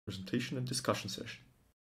presentation and discussion session.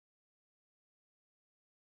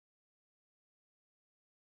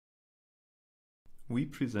 We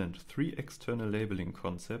present three external labeling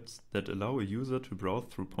concepts that allow a user to browse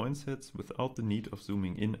through point sets without the need of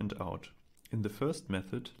zooming in and out. In the first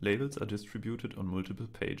method, labels are distributed on multiple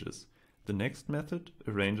pages. The next method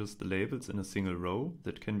arranges the labels in a single row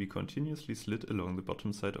that can be continuously slid along the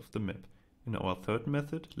bottom side of the map. In our third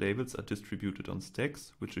method, labels are distributed on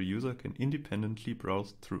stacks, which a user can independently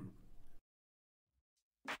browse through.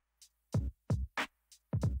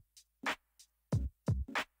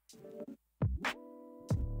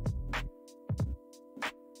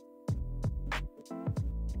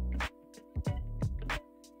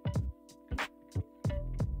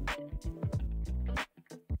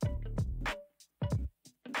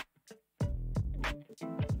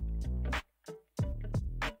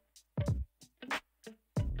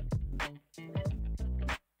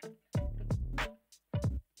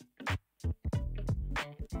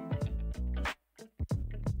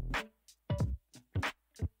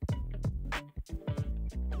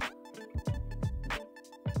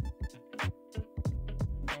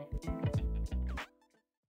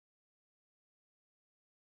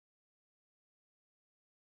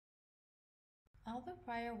 Although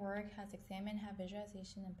prior work has examined how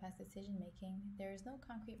visualization impacts decision-making, there is no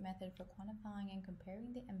concrete method for quantifying and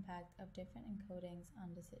comparing the impact of different encodings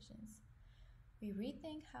on decisions. We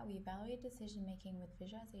rethink how we evaluate decision-making with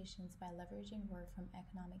visualizations by leveraging work from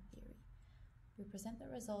economic theory. We present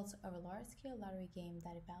the results of a large-scale lottery game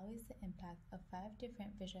that evaluates the impact of 5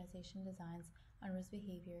 different visualization designs on risk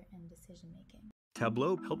behavior and decision-making.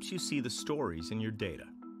 Tableau helps you see the stories in your data.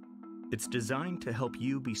 It's designed to help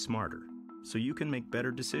you be smarter, so you can make better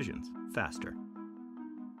decisions faster.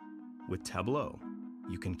 With Tableau,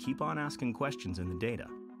 you can keep on asking questions in the data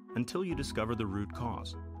until you discover the root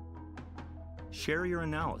cause. Share your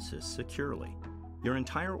analysis securely. Your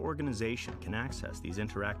entire organization can access these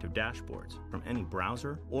interactive dashboards from any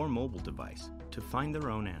browser or mobile device to find their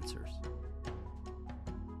own answers.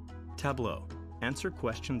 Tableau. Answer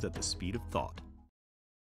questions at the speed of thought.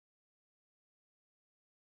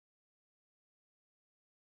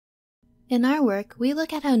 In our work, we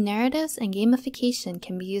look at how narratives and gamification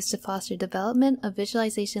can be used to foster development of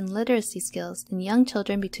visualization literacy skills in young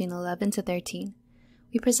children between 11 to 13.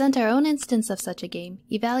 We present our own instance of such a game,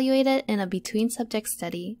 evaluate it in a between-subject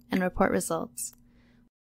study, and report results.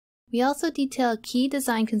 We also detail key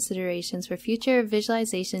design considerations for future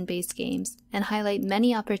visualization-based games and highlight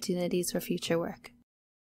many opportunities for future work.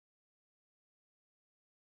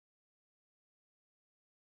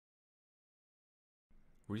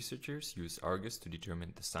 Researchers use Argus to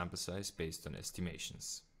determine the sample size based on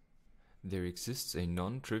estimations. There exists a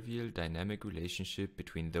non-trivial dynamic relationship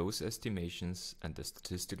between those estimations and the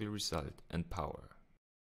statistical result and power.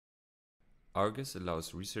 Argus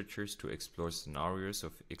allows researchers to explore scenarios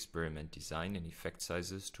of experiment design and effect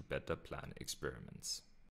sizes to better plan experiments.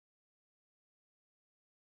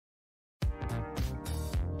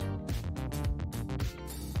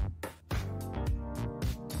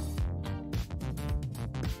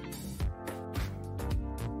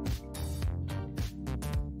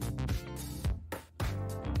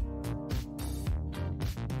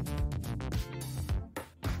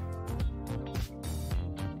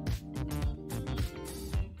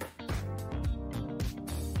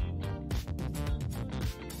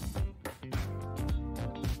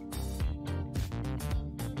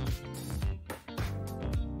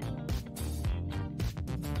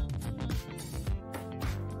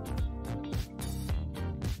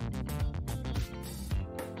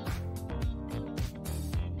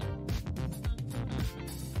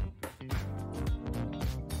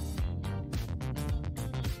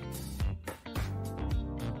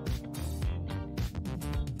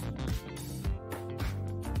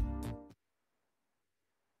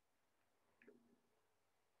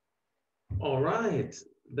 All right,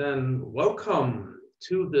 then welcome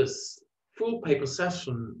to this full paper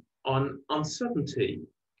session on uncertainty.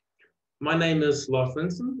 My name is Lars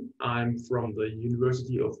Linsen. I'm from the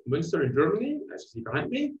University of Münster in Germany, as you see behind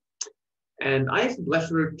me. And I have the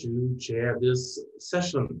pleasure to chair this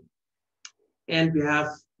session. And we have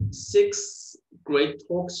 6 great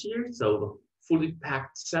talks here, so a fully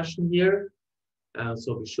packed session here.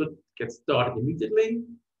 So we should get started immediately.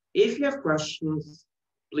 If you have questions,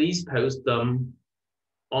 please post them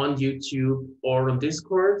on YouTube or on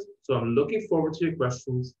Discord. So I'm looking forward to your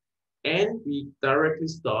questions. And we directly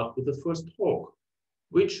start with the first talk,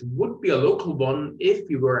 which would be a local one if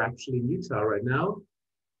we were actually in Utah right now.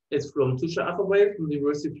 It's from Tushar Athawale from the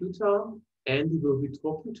University of Utah, and he will be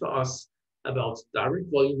talking to us about direct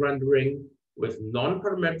volume rendering with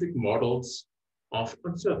non-parametric models of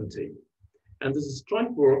uncertainty. And this is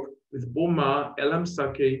joint work with Boyan, Elham,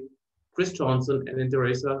 Sakhaee, Chris Johnson, and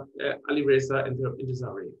Alireza and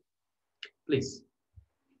Entezari. Please.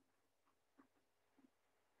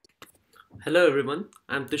 Hello everyone,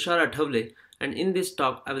 I am Tushar Athawale, and in this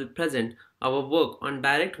talk I will present our work on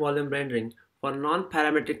direct volume rendering for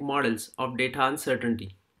non-parametric models of data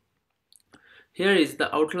uncertainty. Here is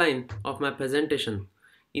the outline of my presentation.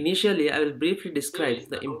 Initially, I will briefly describe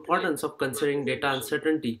the importance of considering data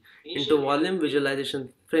uncertainty into volume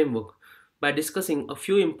visualization framework by discussing a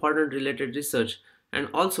few important related research and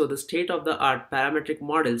also the state-of-the-art parametric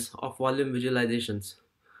models of volume visualizations.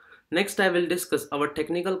 Next, I will discuss our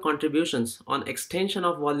technical contributions on extension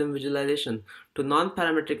of volume visualization to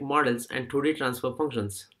non-parametric models and 2D transfer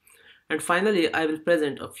functions. And finally, I will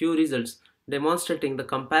present a few results demonstrating the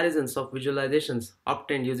comparisons of visualizations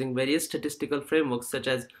obtained using various statistical frameworks such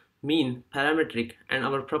as mean, parametric, and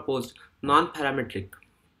our proposed non-parametric.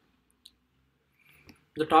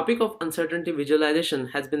 The topic of uncertainty visualization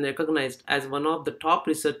has been recognized as one of the top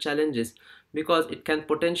research challenges because it can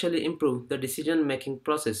potentially improve the decision-making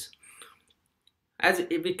process. As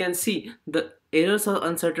we can see, the errors or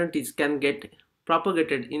uncertainties can get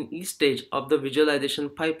propagated in each stage of the visualization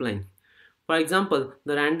pipeline. For example,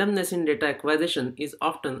 the randomness in data acquisition is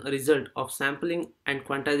often a result of sampling and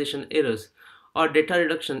quantization errors, or data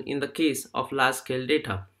reduction in the case of large-scale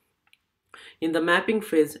data. In the mapping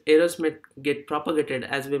phase, errors may get propagated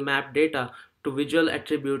as we map data to visual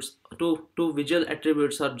attributes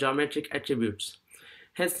or geometric attributes.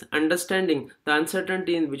 Hence, understanding the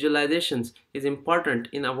uncertainty in visualizations is important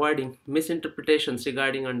in avoiding misinterpretations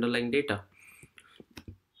regarding underlying data.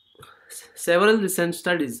 Several recent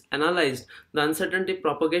studies analyzed the uncertainty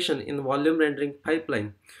propagation in volume rendering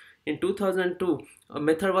pipeline. In 2002, a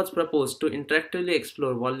method was proposed to interactively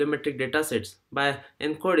explore volumetric datasets by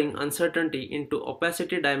encoding uncertainty into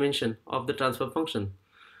opacity dimension of the transfer function.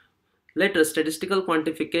 Later, statistical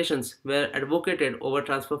quantifications were advocated over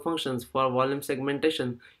transfer functions for volume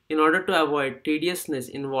segmentation in order to avoid tediousness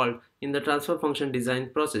involved in the transfer function design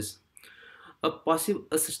process.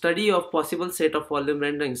 A study of possible set of volume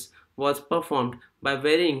renderings was performed by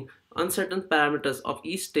varying uncertain parameters of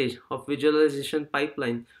each stage of visualization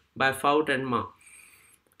pipeline by Faut and Ma.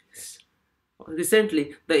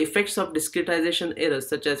 Recently, the effects of discretization errors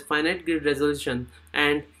such as finite grid resolution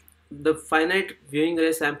and the finite viewing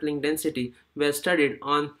ray sampling density were studied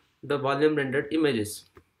on the volume rendered images.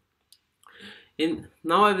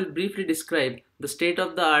 Now I will briefly describe the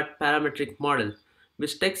state-of-the-art parametric model,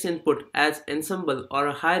 which takes input as ensemble or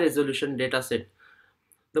a high-resolution dataset.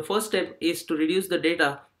 The first step is to reduce the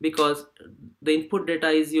data because the input data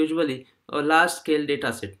is usually a large-scale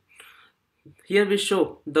dataset. Here we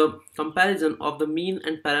show the comparison of the mean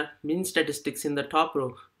and mean statistics in the top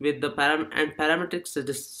row with the parametric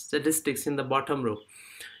statistics in the bottom row.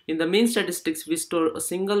 In the mean statistics, we store a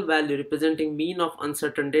single value representing mean of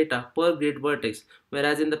uncertain data per grid vertex,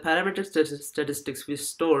 whereas in the parametric statistics, we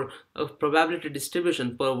store a probability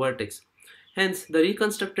distribution per vertex. Hence, the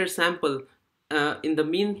reconstructed sample in the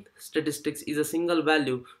mean statistics is a single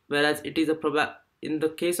value, whereas it is in the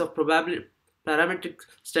case of parametric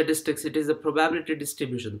statistics, it is a probability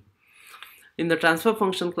distribution. In the transfer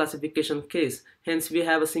function classification case, hence we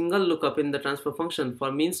have a single lookup in the transfer function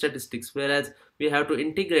for mean statistics, whereas we have to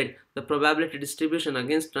integrate the probability distribution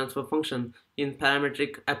against transfer function in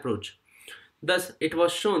parametric approach. Thus, it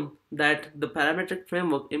was shown that the parametric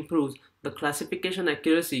framework improves the classification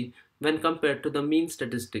accuracy when compared to the mean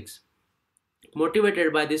statistics.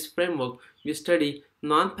 Motivated by this framework, we study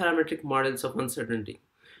non-parametric models of uncertainty.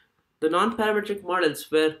 The non-parametric models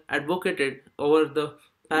were advocated over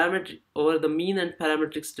the mean and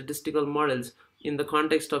parametric statistical models in the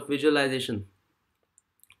context of visualization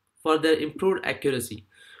for their improved accuracy.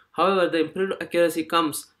 However, the improved accuracy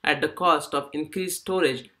comes at the cost of increased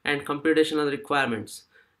storage and computational requirements.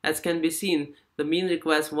 As can be seen, the mean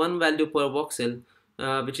requires one value per voxel,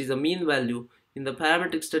 which is a mean value. In the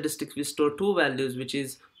parametric statistics, we store two values, which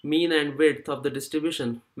is mean and width of the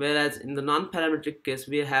distribution, whereas in the non-parametric case,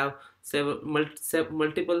 we have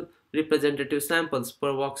multiple representative samples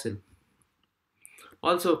per voxel.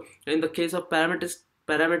 Also, in the case of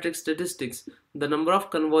parametric statistics, the number of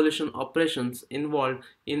convolution operations involved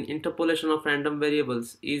in interpolation of random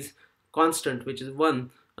variables is constant, which is 1,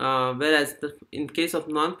 whereas in case of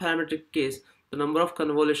non-parametric case, the number of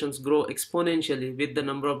convolutions grow exponentially with the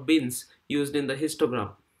number of bins used in the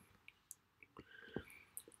histogram.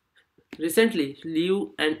 Recently,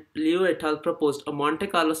 Liu et al. Proposed a Monte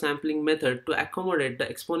Carlo sampling method to accommodate the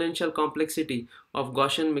exponential complexity of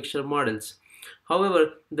Gaussian mixture models.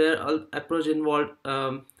 However, their approach involved,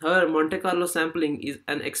 however, Monte Carlo sampling is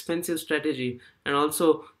an expensive strategy, and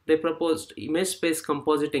also they proposed image space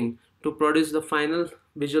compositing to produce the final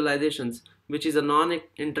visualizations, which is a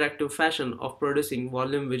non-interactive fashion of producing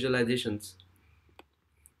volume visualizations.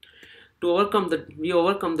 We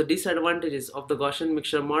overcome the disadvantages of the Gaussian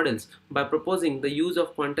mixture models by proposing the use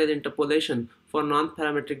of quantile interpolation for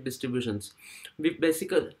non-parametric distributions. The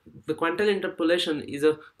quantile interpolation is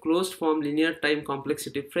a closed-form linear time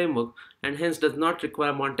complexity framework and hence does not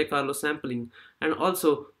require Monte Carlo sampling, and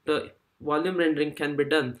also the volume rendering can be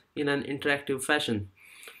done in an interactive fashion.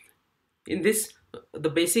 In this, the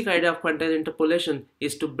basic idea of quantile interpolation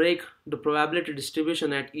is to break the probability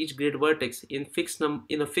distribution at each grid vertex in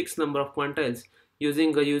a fixed number of quantiles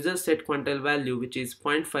using a user set quantile value, which is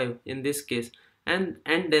 0.5 in this case, and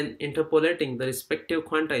then interpolating the respective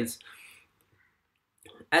quantiles.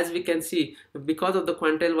 As we can see, because of the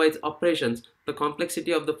quantile-wise operations, the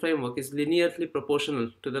complexity of the framework is linearly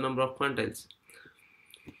proportional to the number of quantiles.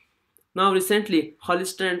 Now recently,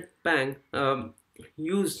 Hollister and Pang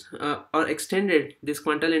used or extended this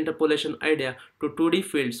quantile interpolation idea to 2D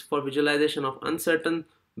fields for visualization of uncertain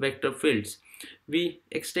vector fields. We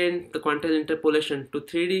extend the quantile interpolation to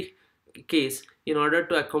 3D case in order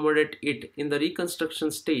to accommodate it in the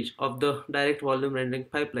reconstruction stage of the direct volume rendering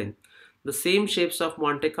pipeline. The same shapes of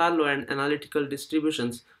Monte Carlo and analytical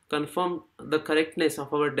distributions confirm the correctness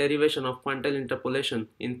of our derivation of quantile interpolation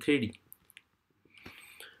in 3D.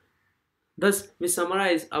 Thus, we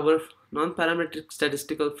summarize our non-parametric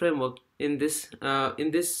statistical framework in this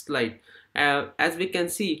slide. As we can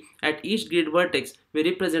see, at each grid vertex, we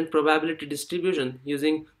represent probability distribution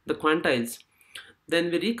using the quantiles.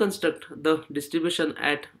 Then we reconstruct the distribution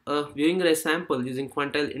at a viewing array sample using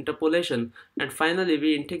quantile interpolation, and finally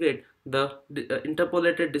we integrate the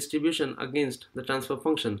interpolated distribution against the transfer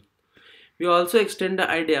function. We also extend the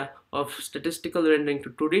idea of statistical rendering to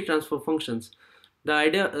 2D transfer functions. The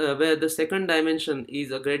idea where the second dimension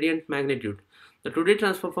is a gradient magnitude. The 2D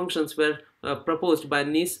transfer functions were proposed by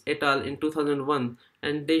Nice et al. In 2001,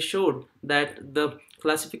 and they showed that the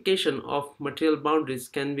classification of material boundaries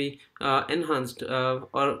can be enhanced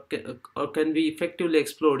or can be effectively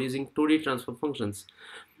explored using 2D transfer functions.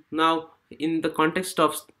 Now, in the context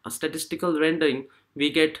of statistical rendering,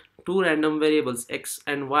 we get two random variables x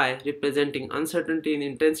and y representing uncertainty in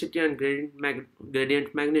intensity and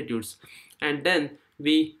gradient magnitudes, and then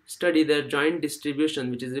we study their joint distribution,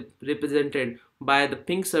 which is represented by the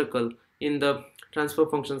pink circle in the transfer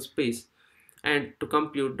function space, and to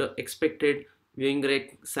compute the expected viewing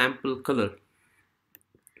array sample color.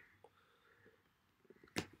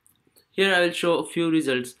 Here I will show a few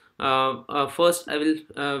results. First,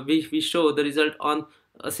 we show the result on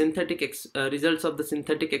a results of the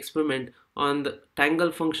synthetic experiment on the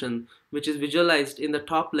tangle function, which is visualized in the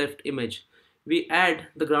top left image. We add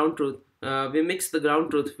the ground truth. We mix the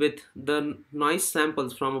ground truth with the noise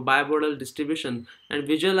samples from a bimodal distribution and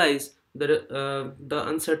visualize the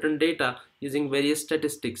uncertain data using various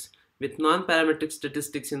statistics, with non-parametric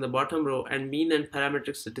statistics in the bottom row and mean and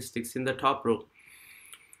parametric statistics in the top row.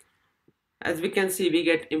 As we can see, we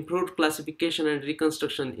get improved classification and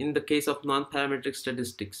reconstruction in the case of non-parametric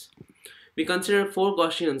statistics. We consider 4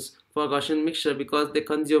 Gaussians for Gaussian mixture because they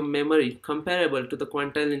consume memory comparable to the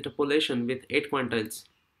quantile interpolation with 8 quantiles.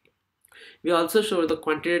 We also show the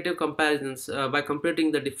quantitative comparisons by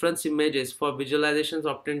computing the difference images for visualizations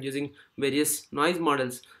obtained using various noise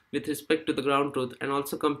models with respect to the ground truth, and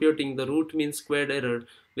also computing the root mean squared error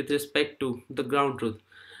with respect to the ground truth.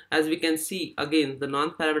 As we can see, again, the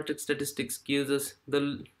non-parametric statistics gives us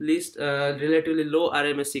the least relatively low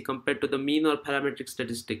RMSE compared to the mean or parametric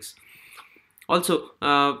statistics. Also,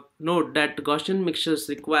 note that Gaussian mixtures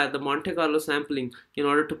require the Monte Carlo sampling in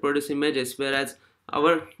order to produce images, whereas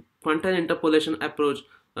our quantile interpolation approach,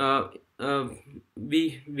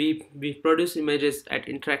 we produce images at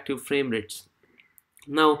interactive frame rates.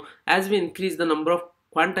 Now, as we increase the number of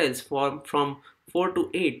quantiles from 4 to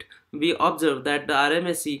 8, we observe that the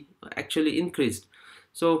RMSE actually increased.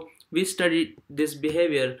 So we studied this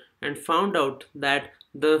behavior and found out that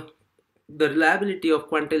the reliability of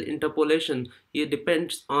quantile interpolation, it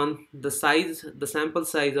depends on the size, the sample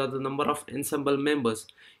size, or the number of ensemble members.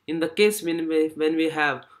 In the case when we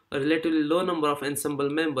have a relatively low number of ensemble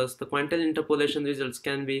members, the quantile interpolation results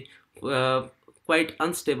can be quite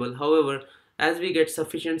unstable. However, as we get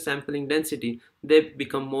sufficient sampling density, they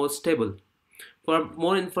become more stable. For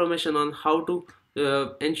more information on how to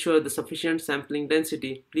ensure the sufficient sampling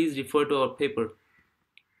density, please refer to our paper.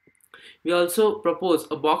 We also propose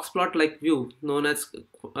a box plot like view known as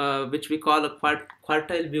which we call a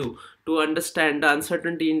quartile view to understand the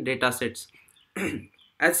uncertainty in data sets.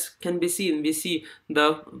 As can be seen, we see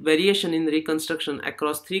the variation in reconstruction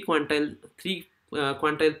across three quantile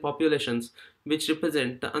populations, which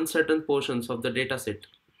represent the uncertain portions of the dataset.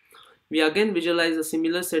 We again visualize a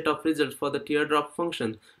similar set of results for the teardrop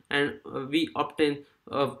function, and we obtain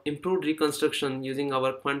improved reconstruction using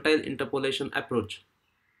our quantile interpolation approach.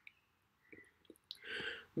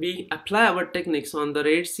 We apply our techniques on the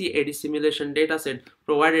RAID-C AD simulation dataset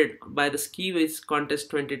provided by the VIS contest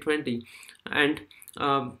 2020 and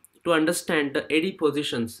to understand the AD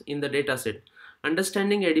positions in the dataset.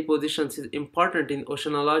 Understanding AD positions is important in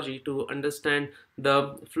oceanology to understand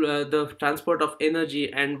the transport of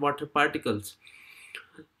energy and water particles.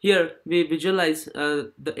 Here we visualize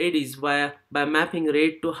the ADs by mapping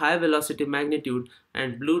red to high velocity magnitude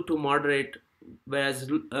and blue to moderate, whereas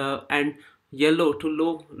and yellow to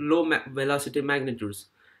low velocity magnitudes.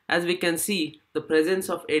 As we can see, the presence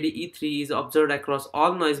of ADE3 is observed across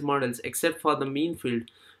all noise models except for the mean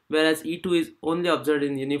field, whereas E2 is only observed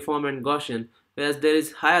in uniform and Gaussian, whereas there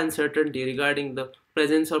is high uncertainty regarding the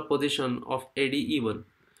presence or position of ADE1.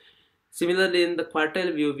 Similarly, in the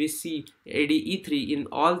quartile view, we see ADE3 in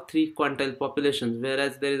all three quantile populations,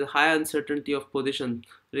 whereas there is a high uncertainty of position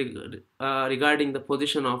regarding the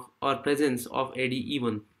position of or presence of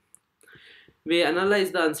ADE1. We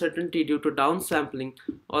analyze the uncertainty due to downsampling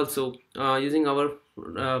also using our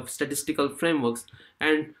statistical frameworks,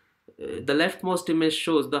 and the leftmost image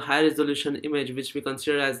shows the high resolution image, which we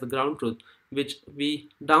consider as the ground truth, which we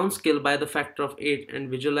downscale by the factor of 8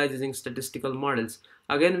 and visualize using statistical models.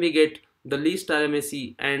 Again, we get the least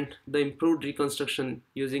RMSE and the improved reconstruction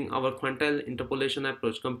using our quantile interpolation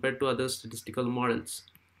approach compared to other statistical models.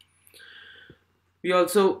 We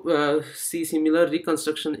also see similar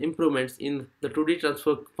reconstruction improvements in the 2D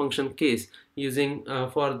transfer function case using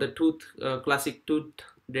for the classic tooth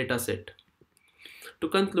dataset. To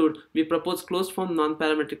conclude, we propose closed-form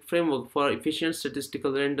non-parametric framework for efficient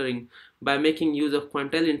statistical rendering by making use of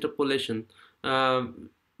quantile interpolation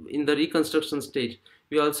in the reconstruction stage.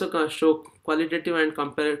 We also show qualitative and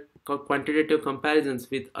quantitative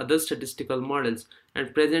comparisons with other statistical models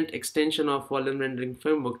and present extension of volume rendering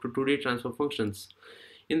framework to 2D transfer functions.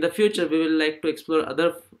 In the future, we will like to explore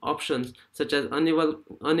other options such as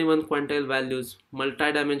uneven quantile values,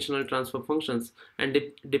 multidimensional transfer functions, and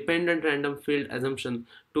dependent random field assumption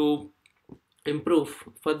to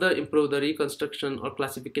further improve the reconstruction or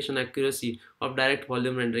classification accuracy of direct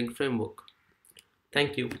volume rendering framework.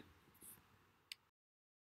 Thank you.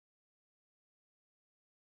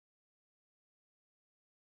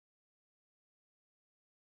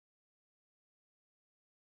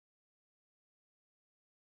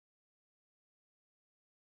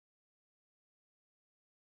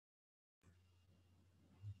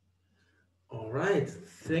 All right,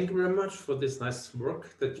 thank you very much for this nice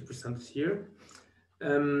work that you presented here.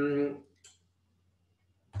 To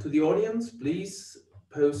the audience, please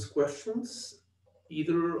pose questions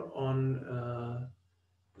either on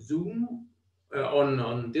Zoom,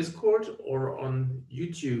 on Discord, or on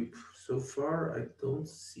YouTube. So far, I don't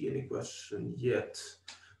see any question yet.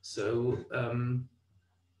 So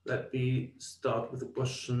let me start with a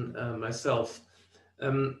question myself.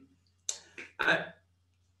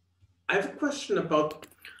 I have a question about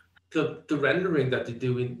the rendering that you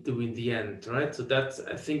do in the end, right? So that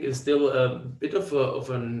I think is still a bit of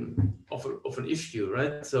an issue,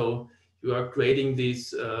 right? So you are creating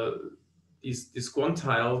these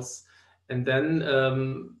quantiles, and then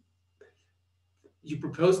you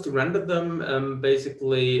propose to render them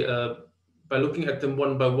basically by looking at them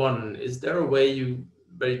one by one. Is there a way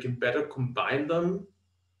where you can better combine them?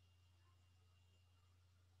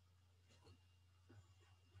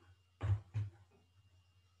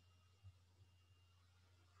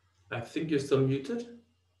 I think you're still muted.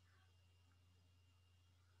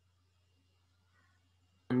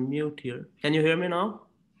 Unmute here. Can you hear me now?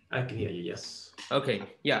 I can hear you, yes. Okay,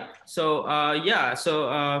 yeah. So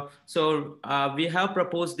we have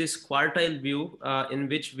proposed this quartile view in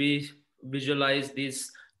which we visualize these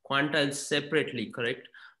quantiles separately, correct?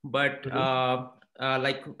 But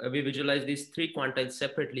like we visualize these three quantiles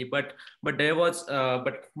separately, but most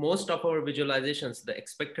of our visualizations, the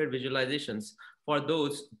expected visualizations for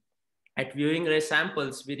those at viewing ray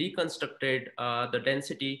samples, we reconstructed the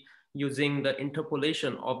density using the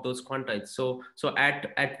interpolation of those quantiles. So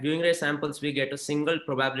at viewing ray samples, we get a single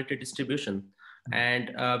probability distribution,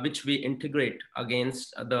 and which we integrate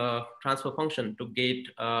against the transfer function to get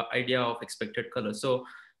idea of expected color. So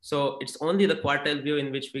it's only the quartile view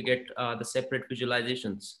in which we get the separate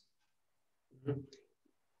visualizations.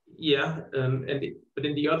 Yeah, but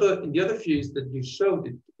in the other views that you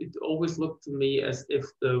showed, it always looked to me as if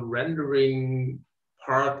the rendering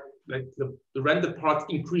part, like the render part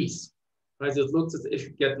increase, right? So it looks as if you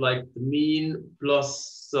get like the mean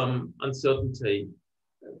plus some uncertainty.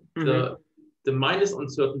 The minus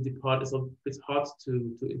uncertainty part is a bit hard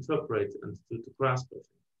to interpret and to grasp, I think.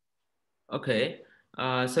 Okay.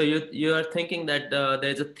 So you are thinking that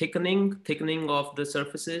there's a thickening of the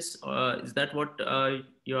surfaces. Is that what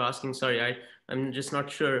you're asking? Sorry, I'm just not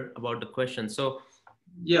sure about the question. So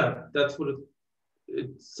yeah, that's what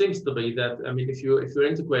it seems to be. That, I mean, if you're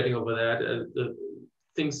integrating over that, the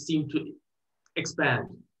things seem to expand.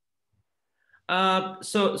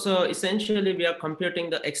 So essentially we are computing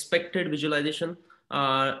the expected visualization,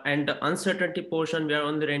 and the uncertainty portion we are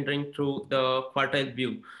only rendering through the quartile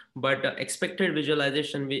view. But expected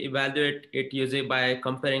visualization, we evaluate it using by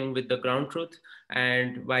comparing with the ground truth,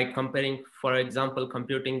 and by comparing, for example,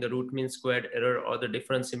 computing the root mean squared error or the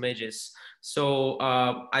difference images. So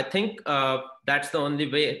I think that's the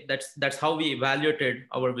only way. That's how we evaluated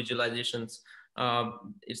our visualizations.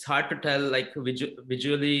 It's hard to tell, like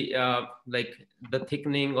visually, like the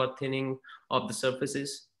thickening or thinning of the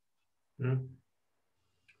surfaces.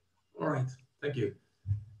 All right, thank you.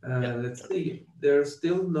 Let's see, there are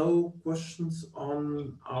still no questions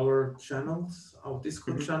on our channels, our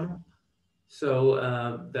Discord channel. So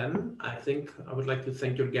then I think I would like to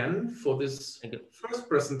thank you again for this first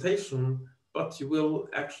presentation, but you will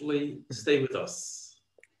actually stay with us.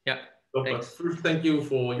 Yeah. So, but first, thank you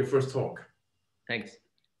for your first talk. Thanks.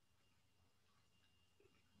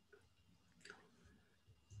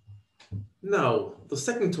 Now, the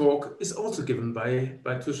second talk is also given by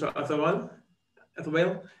Tushar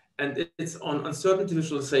Athawale, and it's on uncertainty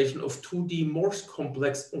visualization of 2D Morse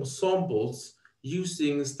complex ensembles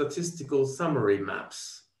using statistical summary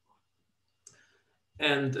maps.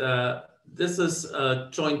 And this is a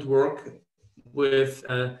joint work with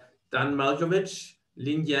Dan Maljovec,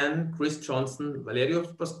 Linsen, Chris Johnson, Valerio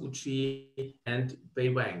Pascucci, and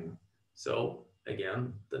Wang. So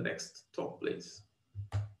again, the next talk, please.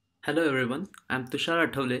 Hello everyone, I'm Tushar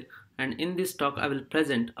Athawale, and in this talk I will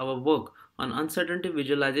present our work on uncertainty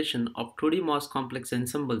visualization of 2D Morse complex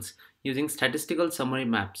ensembles using statistical summary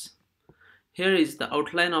maps. Here is the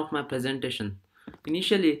outline of my presentation.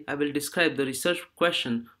 Initially, I will describe the research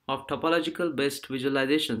question of topological based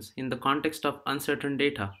visualizations in the context of uncertain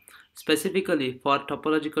data, specifically for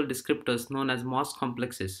topological descriptors known as Morse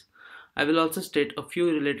complexes. I will also state a few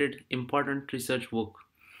related important research work.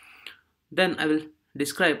 Then I will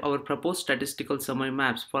describe our proposed statistical summary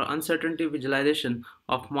maps for uncertainty visualization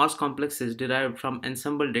of Morse complexes derived from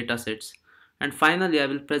ensemble datasets. And finally, I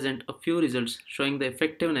will present a few results showing the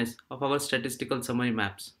effectiveness of our statistical summary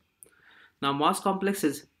maps. Now, Morse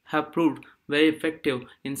complexes have proved very effective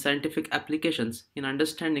in scientific applications in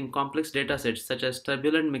understanding complex datasets such as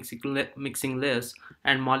turbulent mixing layers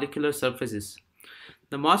and molecular surfaces.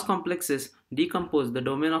 The Morse complexes decompose the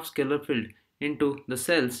domain of scalar field into the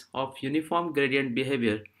cells of uniform gradient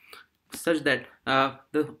behavior, such that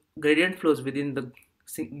the gradient flows within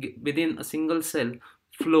a single cell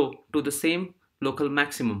flow to the same local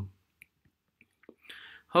maximum.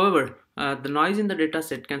 However, the noise in the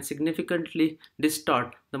dataset can significantly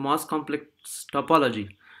distort the Morse complex topology.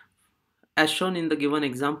 As shown in the given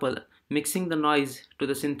example, mixing the noise to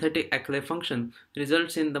the synthetic Athawale function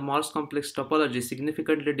results in the Morse complex topology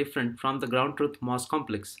significantly different from the ground truth Morse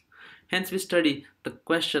complex. Hence, we study the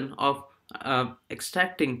question of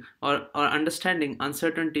extracting or understanding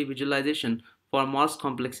uncertainty visualization for Morse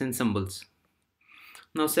complex ensembles.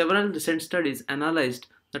 Now, several recent studies analyzed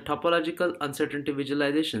the topological uncertainty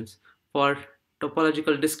visualizations for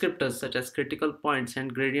topological descriptors such as critical points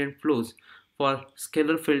and gradient flows for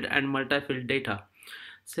scalar field and multi-field data.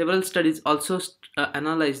 Several studies also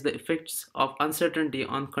analyzed the effects of uncertainty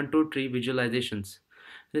on contour tree visualizations.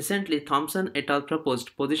 Recently, Thompson et al.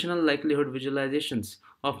 Proposed positional likelihood visualizations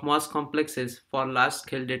of Morse complexes for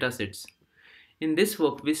large-scale datasets. In this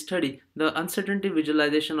work, we study the uncertainty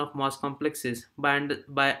visualization of Morse complexes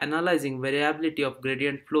by analyzing variability of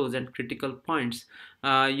gradient flows and critical points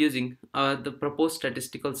using the proposed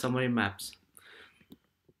statistical summary maps.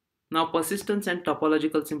 Now, persistence and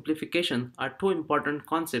topological simplification are two important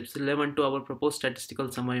concepts relevant to our proposed statistical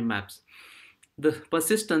summary maps. The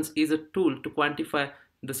persistence is a tool to quantify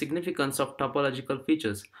the significance of topological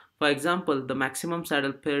features. For example, the maximum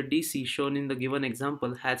saddle pair DC shown in the given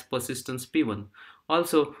example has persistence P1.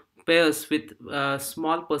 Also, pairs with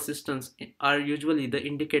small persistence are usually the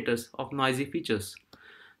indicators of noisy features.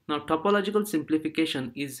 Now, topological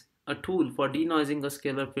simplification is a tool for denoising a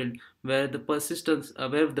scalar field where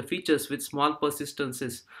the features with small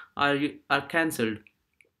persistences are cancelled.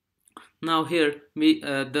 Now here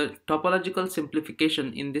the topological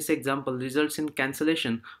simplification in this example results in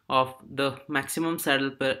cancellation of the maximum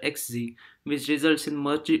saddle pair xz, which results in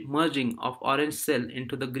merging of orange cell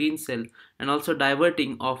into the green cell and also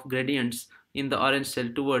diverting of gradients in the orange cell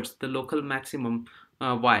towards the local maximum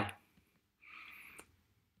y.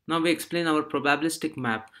 Now we explain our probabilistic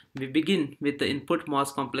map. We begin with the input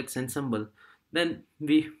Morse complex ensemble. Then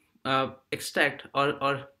we extract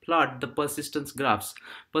or plot the persistence graphs.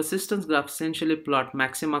 Persistence graphs essentially plot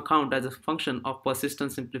maxima count as a function of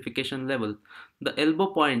persistence simplification level. The elbow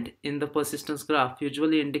point in the persistence graph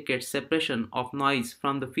usually indicates separation of noise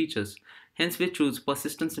from the features. Hence we choose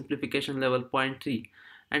persistence simplification level 0.3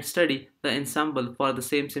 and study the ensemble for the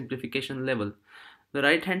same simplification level. The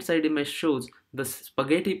right hand side image shows the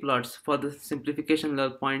spaghetti plots for the simplification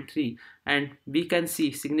level 0.3, and we can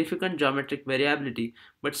see significant geometric variability,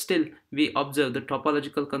 but still we observe the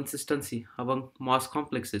topological consistency among Morse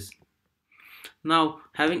complexes. Now,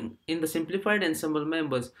 having in the simplified ensemble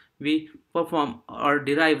members, we perform or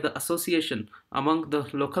derive the association among the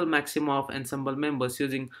local maxima of ensemble members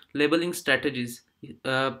using labeling strategies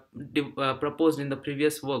proposed in the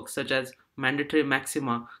previous work, such as mandatory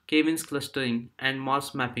maxima, K-means clustering, and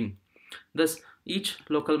Morse mapping. Thus, each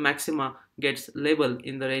local maxima gets labeled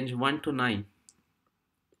in the range 1 to 9.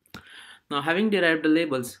 Now, having derived the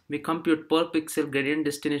labels, we compute per pixel gradient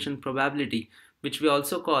destination probability, which we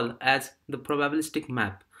also call as the probabilistic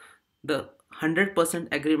map. The 100%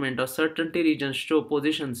 agreement or certainty regions show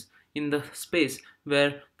positions in the space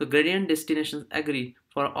where the gradient destinations agree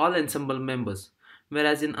for all ensemble members,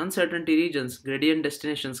 whereas in uncertainty regions, gradient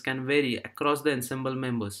destinations can vary across the ensemble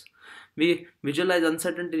members. We visualize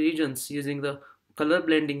uncertainty regions using the color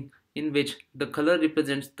blending, in which the color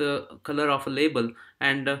represents the color of a label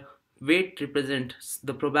and weight represents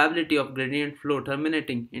the probability of gradient flow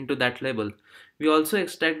terminating into that label. We also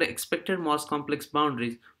extract the expected Morse complex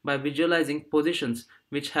boundaries by visualizing positions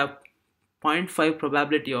which have 0.5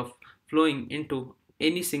 probability of flowing into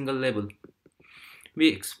any single label.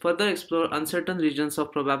 We further explore uncertain regions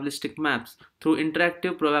of probabilistic maps through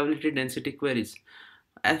interactive probability density queries.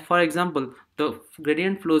 For example, the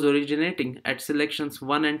gradient flows originating at selections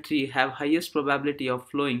 1 and 3 have highest probability of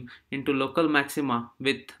flowing into local maxima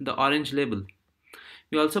with the orange label.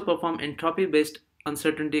 We also perform entropy-based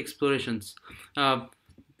uncertainty explorations,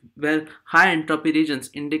 where high entropy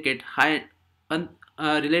regions indicate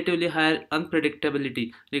relatively higher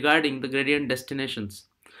unpredictability regarding the gradient destinations.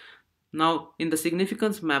 Now, in the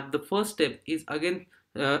significance map, the first step is again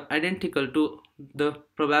identical to the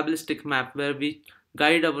probabilistic map, where we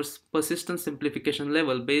guide our persistence simplification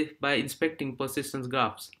level by inspecting persistence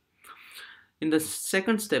graphs. In the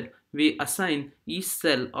second step, we assign each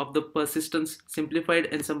cell of the persistence simplified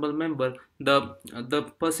ensemble member the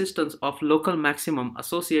persistence of local maximum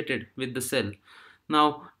associated with the cell.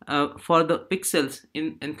 Now, for the pixels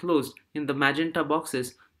enclosed in the magenta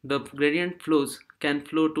boxes, the gradient flows can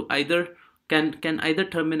either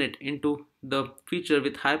terminate into the feature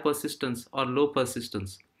with high persistence or low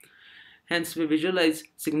persistence. Hence, we visualize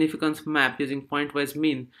significance map using pointwise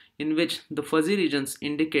mean, in which the fuzzy regions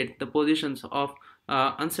indicate the positions of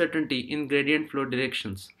uncertainty in gradient flow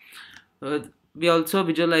directions. We also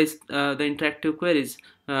visualize the interactive queries,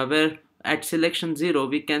 where at selection 0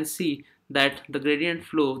 we can see that the gradient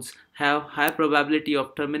flows have high probability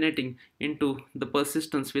of terminating into the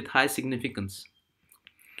persistence with high significance.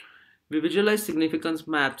 We visualize significance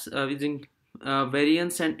maps using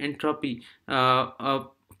variance and entropy,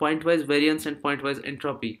 pointwise variance and pointwise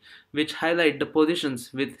entropy, which highlight the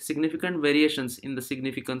positions with significant variations in the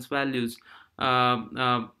significance values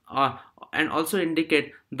and also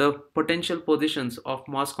indicate the potential positions of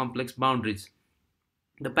Morse complex boundaries.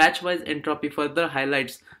 The patchwise entropy further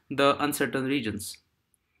highlights the uncertain regions.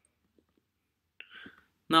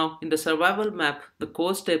 Now, in the survival map, the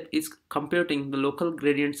core step is computing the local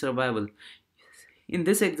gradient survival. In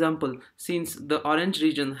this example, since the orange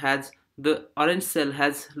cell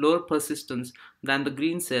has lower persistence than the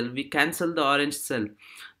green cell, we cancel the orange cell.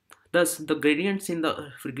 Thus, the gradients in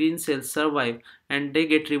the green cell survive, and they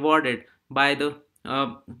get rewarded by the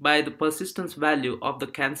persistence value of the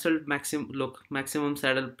cancelled maximum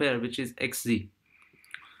saddle pair, which is xz.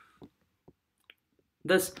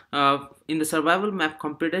 Thus, in the survival map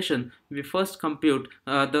computation, we first compute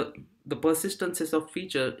the persistences of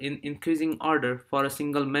feature in increasing order for a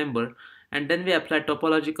single member, and then we apply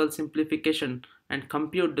topological simplification and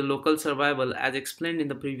compute the local survival as explained in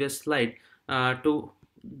the previous slide to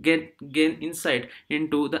gain insight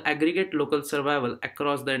into the aggregate local survival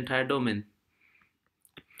across the entire domain.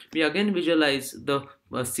 We again visualize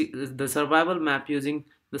the survival map using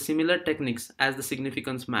the similar techniques as the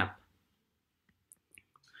significance map.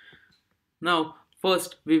 Now,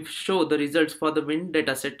 first we show the results for the wind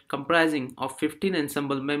dataset comprising of 15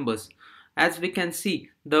 ensemble members. As we can see,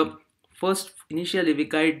 initially we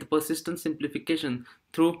guide the persistence simplification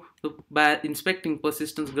by inspecting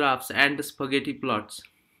persistence graphs and the spaghetti plots.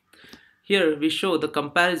 Here we show the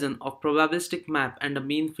comparison of probabilistic map and a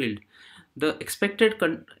mean field. The expected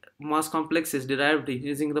mass complexes derived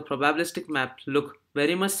using the probabilistic map look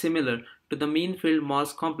very much similar to the mean field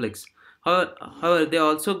mass complex. However, they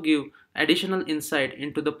also give additional insight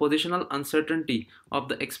into the positional uncertainty of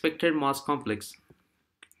the expected mass complex.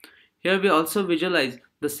 Here we also visualize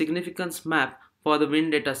the significance map for the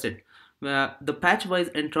wind dataset. The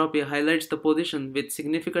patch-wise entropy highlights the position with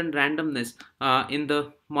significant randomness in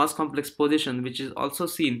the mass complex position, which is also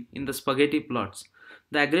seen in the spaghetti plots.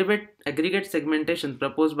 The aggregate segmentation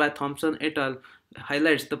proposed by Thompson et al.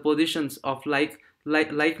 Highlights the positions of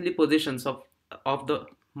likely positions of the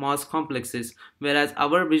mass complexes, whereas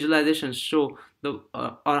our visualizations show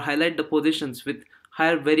or highlight the positions with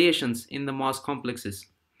higher variations in the mass complexes.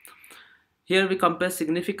 Here we compare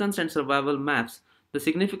significance and survival maps. The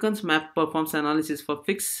significance map performs analysis for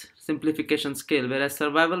fixed simplification scale, whereas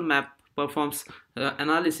survival map performs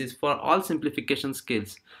analysis for all simplification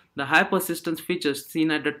scales. The high persistence feature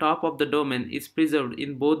seen at the top of the domain is preserved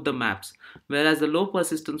in both the maps, whereas the low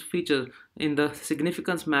persistence feature in the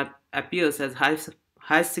significance map appears as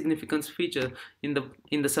high significance feature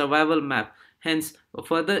in the survival map. Hence,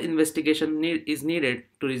 further investigation is needed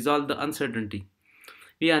to resolve the uncertainty.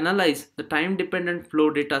 We analyze the time-dependent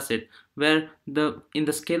flow dataset, where in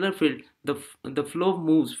the scalar field the flow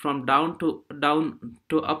moves from down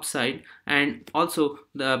to upside, and also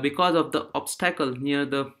because of the obstacle near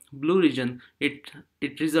the blue region, it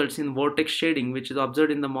results in vortex shading, which is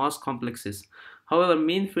observed in the mass complexes. However,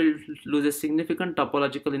 mean field loses significant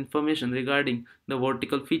topological information regarding the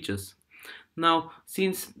vertical features. Now,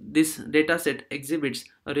 since this dataset exhibits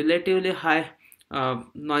a relatively high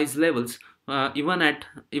noise levels, even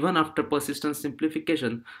after persistence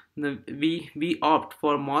simplification, we opt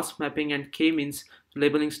for mass mapping and k-means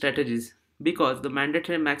labeling strategies because the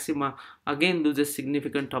mandatory maxima again loses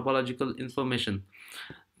significant topological information.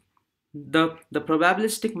 The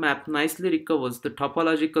probabilistic map nicely recovers the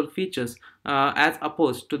topological features as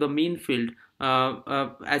opposed to the mean field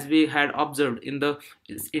as we had observed in the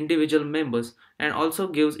individual members, and also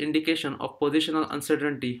gives indication of positional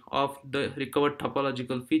uncertainty of the recovered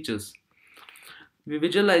topological features. We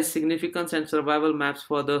visualize significance and survival maps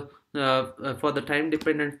for the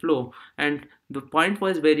time-dependent flow, and the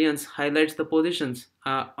point-wise variance highlights the positions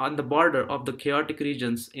on the border of the chaotic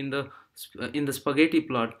regions in the spaghetti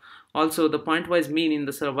plot. Also, the point-wise mean in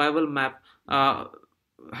the survival map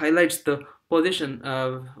highlights the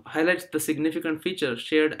significant feature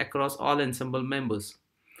shared across all ensemble members.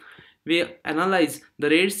 We analyze the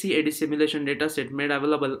RAID C80 simulation dataset made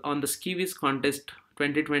available on the VIS contest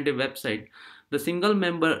 2020 website. In the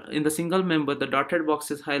single member, the dotted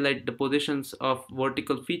boxes highlight the positions of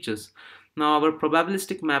vertical features. Now, our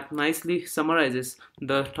probabilistic map nicely summarizes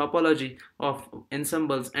the topology of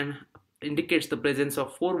ensembles and indicates the presence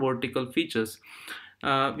of 4 vertical features.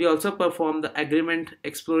 We also perform the agreement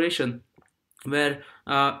exploration, where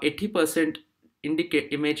 80%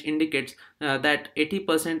 image indicates that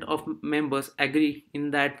 80% of members agree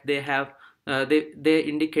in that they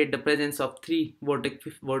indicate the presence of 3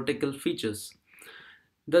 vertical features.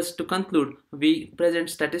 Thus, to conclude, we present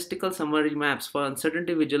statistical summary maps for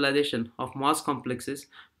uncertainty visualization of mass complexes.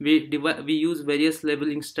 We use various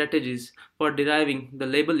labeling strategies for deriving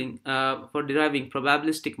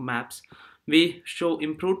probabilistic maps. We show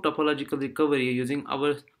improved topological recovery using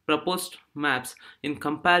our proposed maps in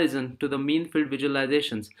comparison to the mean field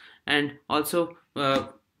visualizations, and also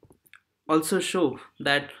show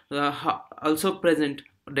that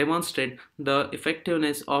demonstrate the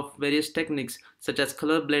effectiveness of various techniques such as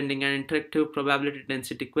color blending and interactive probability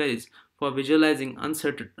density queries for visualizing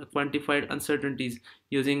quantified uncertainties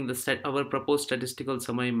using our proposed statistical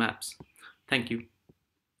summary maps. Thank you.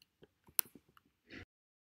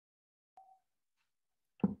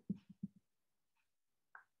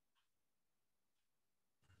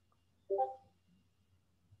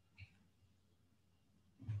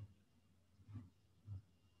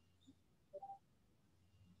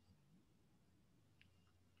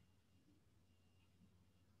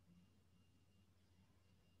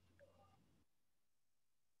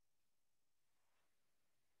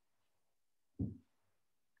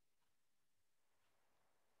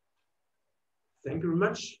 thank you very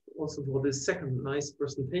much also for this second nice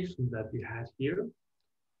presentation that we had here.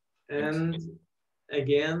 And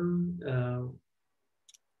again,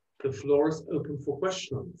 the floor is open for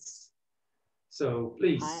questions. So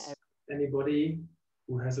please, anybody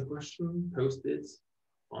who has a question, post it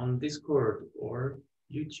on Discord or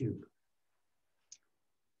YouTube.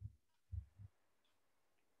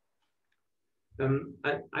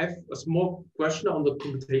 I have a small question on the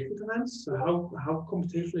computation times. So how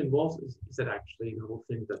computationally involved is that actually the whole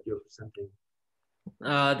thing that you're presenting?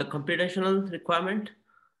 The computational requirement.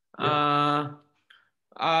 Yeah.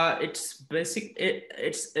 It's basic.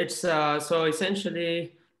 It's so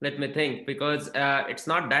essentially. Let me think, because it's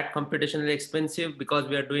not that computationally expensive because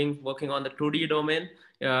we are working on the 2D domain.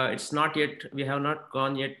 It's not yet. We have not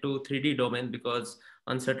gone yet to 3D domain because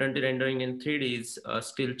uncertainty rendering in 3D is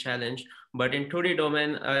still challenge. But in 2D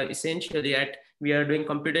domain, essentially we are doing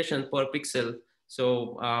computation per pixel.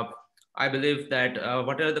 So I believe that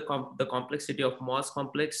whatever the complexity of Morse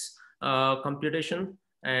complex computation,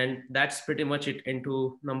 and that's pretty much it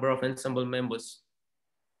into number of ensemble members.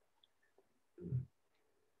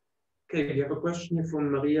 Okay, we have a question here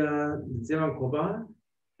from Maria Zemankova,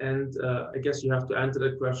 and I guess you have to answer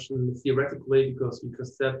that question theoretically because you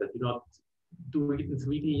just said that you're not doing it in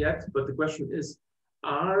 3D yet, but the question is,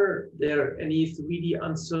 are there any 3D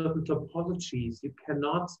uncertain topologies you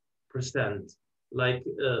cannot present, like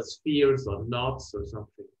spheres or knots or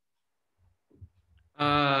something?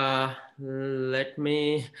 I'm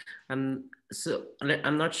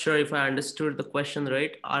not sure if I understood the question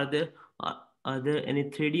right. Are there any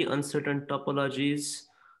 3D uncertain topologies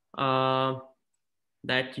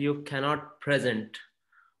that you cannot present?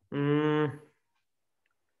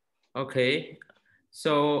 Okay,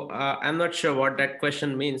 so I'm not sure what that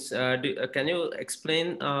question means. Can you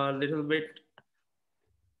explain a little bit?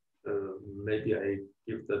 Maybe I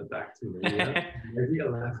give that back to Maria. Maybe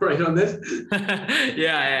elaborate on this.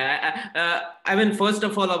 I mean, first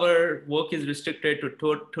of all, our work is restricted to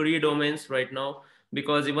 2D domains right now,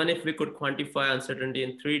 because even if we could quantify uncertainty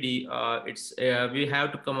in 3D, we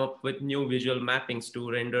have to come up with new visual mappings to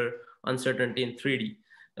render uncertainty in 3D.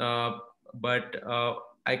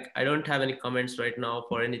 I don't have any comments right now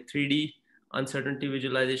for any 3D uncertainty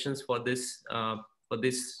visualizations for this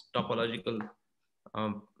topological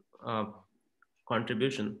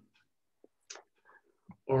contribution.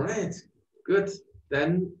 All right, good.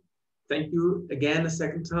 Then thank you again a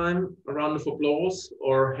second time. A round of applause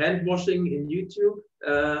or hand washing in YouTube.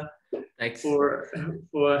 Thanks for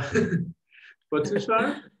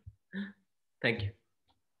Tushar. Thank you.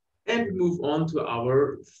 And we move on to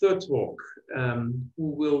our third talk, who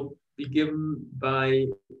will be given by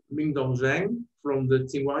Mingdong Zhang from the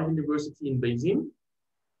Tsinghua University in Beijing.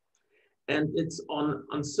 And it's on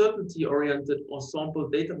uncertainty-oriented ensemble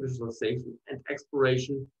data visualization and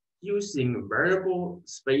exploration using variable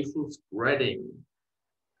spatial spreading.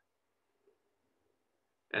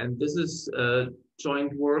 And this is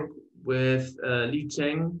joint work with Li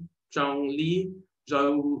Cheng, Zhang Li,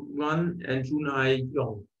 Xiaoru Yuan, and Jun-hai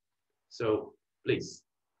Yong. So please.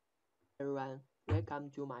 Everyone, welcome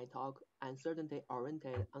to my talk,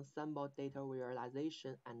 Uncertainty-Oriented Ensemble Data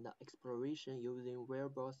Visualization and Exploration Using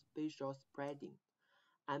Variable Spatial Spreading.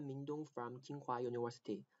 I'm Mingdong from Tsinghua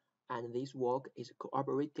University, and this work is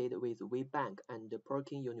cooperated with WeBank and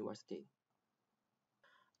Peking University.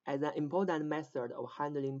 As an important method of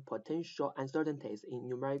handling potential uncertainties in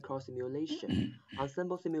numerical simulation,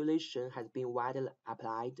 ensemble simulation has been widely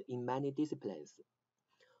applied in many disciplines.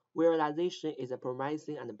 Visualization is a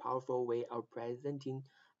promising and powerful way of presenting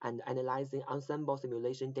and analyzing ensemble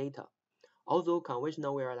simulation data. Although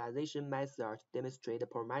conventional visualization methods demonstrate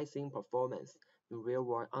promising performance in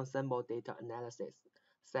real-world ensemble data analysis,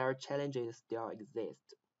 several challenges still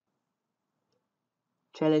exist.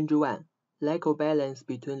 Challenge 1. Lack of balance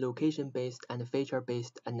between location-based and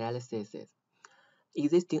feature-based analyses.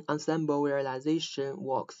 Existing ensemble visualization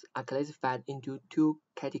works are classified into two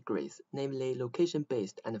categories, namely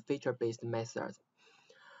location-based and feature-based methods.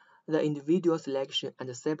 The individual selection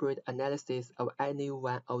and separate analysis of any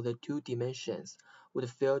one of the two dimensions would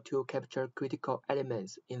fail to capture critical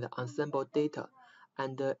elements in the ensemble data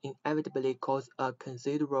and inevitably cause a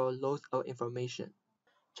considerable loss of information.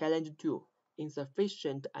 Challenge 2.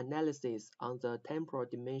 Insufficient analysis on the temporal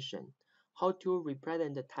dimension. How to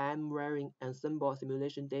represent time-varying ensemble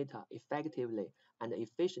simulation data effectively and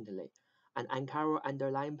efficiently, and uncover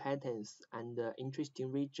underlying patterns and interesting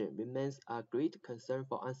regions remains a great concern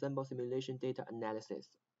for ensemble simulation data analysis.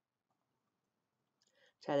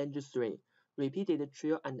 Challenge 3. Repeated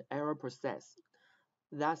trial and error process.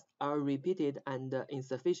 Thus, a repeated and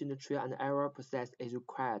insufficient trial and error process is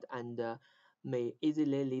required, and may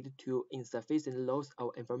easily lead to insufficient loss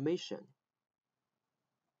of information.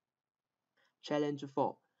 Challenge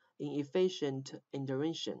 4. Inefficient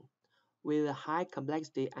intervention. With high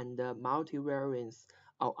complexity and multivariance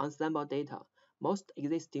of ensemble data, most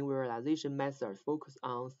existing visualization methods focus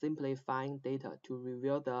on simplifying data to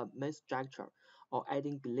reveal the main structure or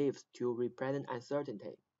adding glyphs to represent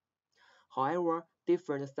uncertainty. However,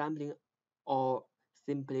 different sampling or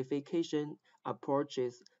simplification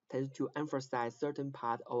approaches tend to emphasize certain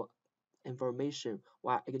parts of information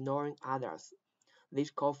while ignoring others. This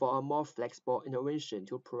calls for a more flexible intervention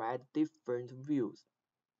to provide different views.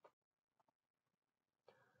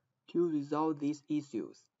 To resolve these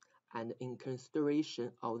issues, and in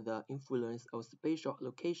consideration of the influence of spatial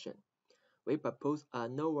location, we propose a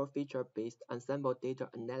novel feature-based ensemble data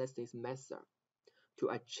analysis method to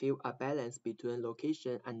achieve a balance between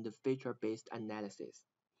location and feature-based analysis.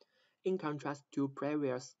 In contrast to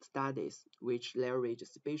previous studies which leverage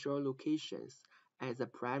spatial locations as a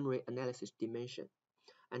primary analysis dimension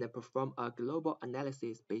and perform a global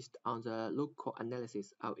analysis based on the local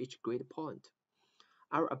analysis of each grid point,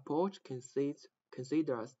 our approach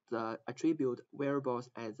considers the attribute variables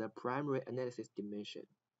as a primary analysis dimension.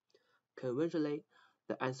 Conventionally,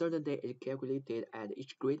 the uncertainty is calculated at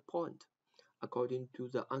each grid point according to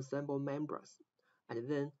the ensemble members, and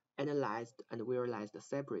then analyzed and visualized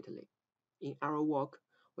separately. In our work,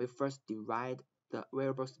 we first divide the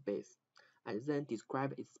variable space, and then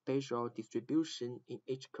describe its spatial distribution in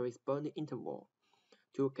each corresponding interval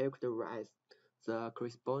to characterize the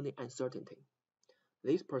corresponding uncertainty.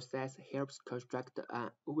 This process helps construct an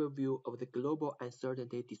overview of the global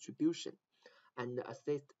uncertainty distribution and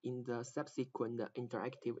assists in the subsequent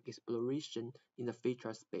interactive exploration in the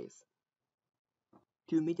feature space.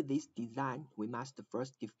 To meet this design, we must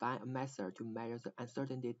first define a method to measure the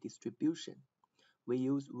uncertainty distribution. We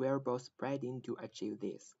use variable spreading to achieve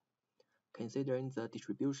this. Considering the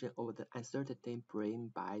distribution of the uncertainty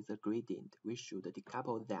brought by the gradient, we should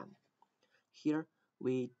decouple them. Here,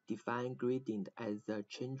 we define gradient as the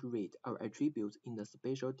change rate of attributes in the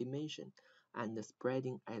spatial dimension and the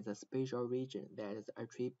spreading as a spatial region that the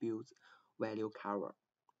attributes value cover.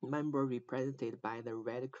 Member represented by the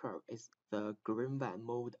red curve is the green one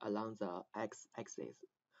moved along the x-axis.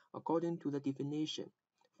 According to the definition,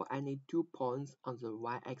 for any 2 points on the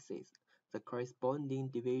y-axis, the corresponding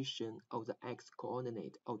deviation of the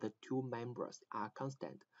x-coordinate of the two members are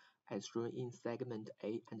constant, as shown in segment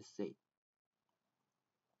A and C.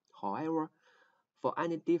 However, for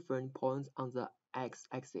any different points on the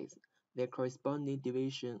x-axis, their corresponding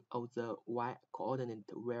deviation of the y-coordinate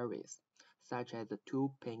varies, such as the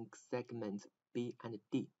two pink segments B and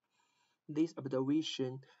D. This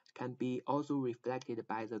observation can be also reflected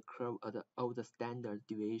by the curve of the standard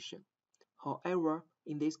deviation. However,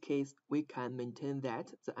 in this case, we can maintain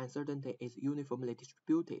that the uncertainty is uniformly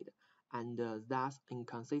distributed and thus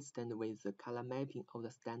inconsistent with the color mapping of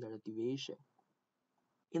the standard deviation.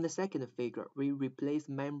 In the second figure, we replace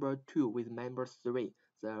member 2 with member 3,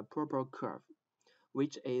 the purple curve,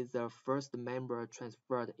 which is the first member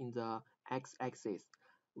transferred in the x-axis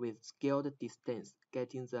with scaled distance,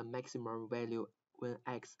 getting the maximum value when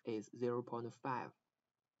x is 0.5.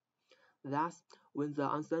 Thus, when the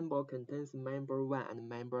ensemble contains member 1 and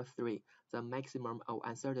member 3, the maximum of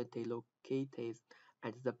uncertainty located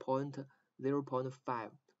at the point 0.5,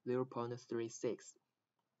 0.36.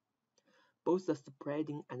 Both the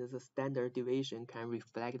spreading and the standard deviation can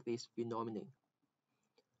reflect this phenomenon.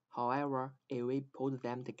 However, if we put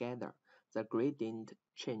them together, the gradient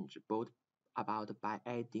change brought about by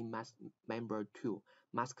adding member 2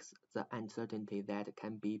 masks the uncertainty that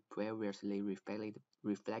can be previously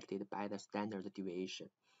reflected by the standard deviation.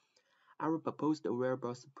 Our proposed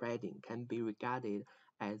variable spreading can be regarded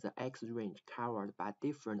as the x-range covered by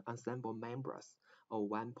different ensemble members of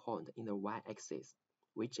 1 point in the y-axis,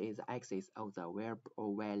 which is the axis of the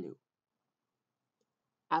variable value.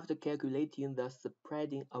 After calculating the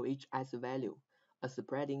spreading of each s-value, a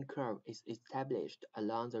spreading curve is established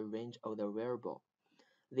along the range of the variable.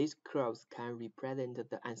 These curves can represent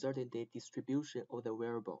the uncertainty distribution of the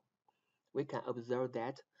variable. We can observe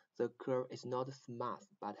that the curve is not smooth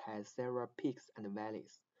but has several peaks and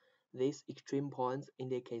valleys. These extreme points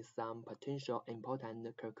indicate some potential important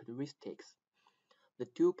characteristics. The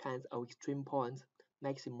two kinds of extreme points,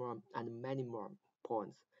 maximum and minimum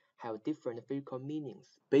points, have different physical meanings.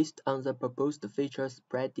 Based on the proposed feature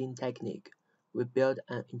spreading technique, we built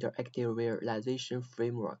an interactive visualization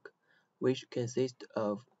framework, which consists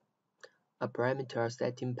of a parameter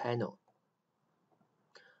setting panel,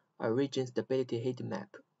 a region stability heat map,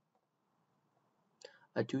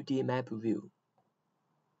 a 2D map view,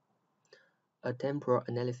 a temporal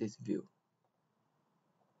analysis view,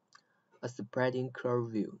 a spreading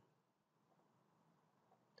curve view,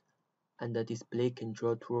 and a display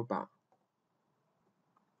control toolbar.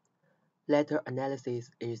 Latter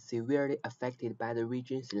analysis is severely affected by the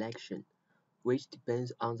region selection, which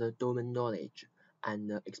depends on the domain knowledge and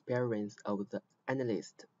the experience of the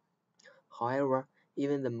analyst. However,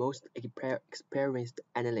 even the most experienced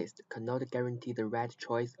analyst cannot guarantee the right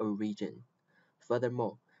choice of region.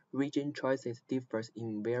 Furthermore, region choices differ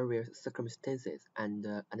in various circumstances and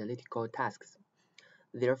analytical tasks.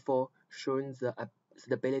 Therefore, showing the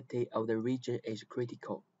stability of the region is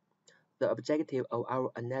critical. The objective of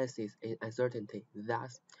our analysis is uncertainty.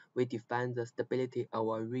 Thus, we define the stability of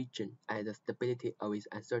a region as the stability of its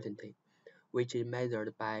uncertainty, which is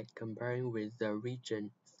measured by comparing with the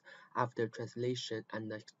regions after translation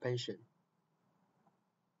and expansion.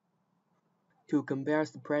 To compare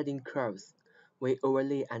spreading curves, we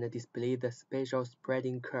overlay and display the spatial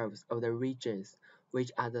spreading curves of the regions,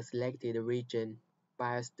 which are the selected region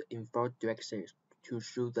biased in 4 directions to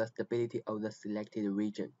show the stability of the selected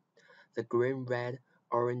region. The green, red,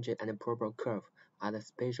 orange, and purple curve are the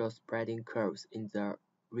spatial spreading curves in the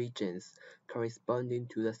regions corresponding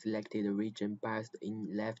to the selected region biased in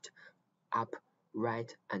left, up,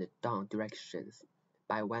 right, and down directions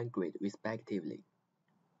by 1 grid respectively.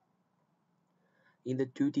 In the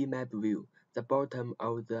 2D map view, the bottom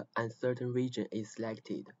of the uncertain region is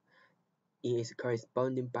selected. In its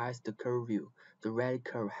corresponding biased curve view, the red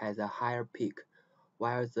curve has a higher peak,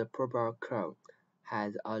 while the purple curve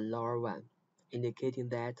has a lower one, indicating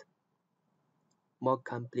that more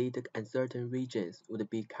complete uncertain regions would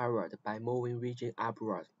be covered by moving region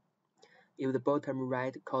upward. If the bottom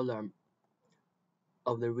right column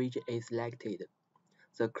of the region is selected,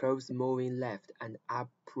 the curves moving left and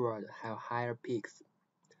upward have higher peaks.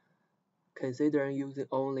 Considering using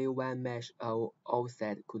only one mesh of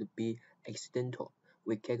offset could be accidental,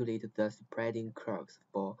 we calculate the spreading curves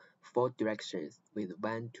for 4 directions with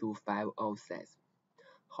 1 to 5 offsets.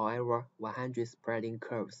 However, 100 spreading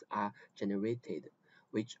curves are generated,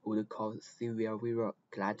 which would cause severe visual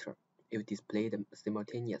clutter if displayed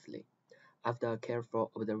simultaneously. After a careful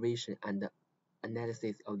observation and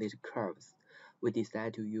analysis of these curves, we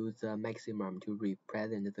decide to use the maximum to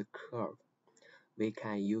represent the curve. We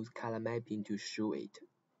can use color mapping to show it.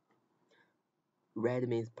 Red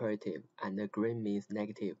means positive and green means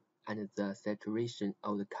negative, and the saturation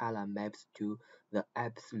of the color maps to the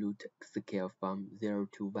absolute scale from 0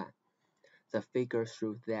 to 1. The figure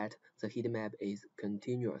shows that the heat map is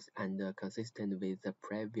continuous and consistent with the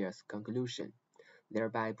previous conclusion,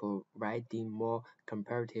 thereby providing more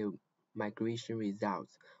comparative migration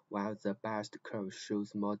results, while the biased curve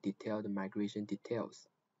shows more detailed migration details.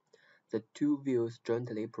 The 2 views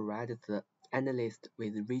jointly provide the analyst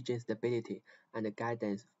with region stability and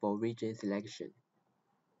guidance for region selection.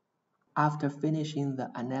 After finishing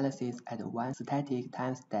the analysis at one static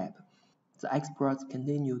time step, the experts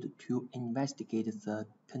continued to investigate the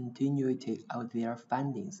continuity of their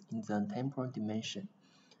findings in the temporal dimension.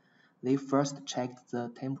 They first checked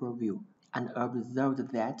the temporal view and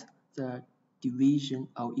observed that the division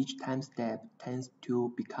of each time step tends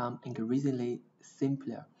to become increasingly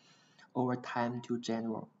simpler over time to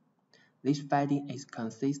general. This finding is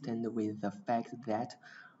consistent with the fact that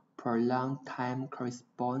prolonged time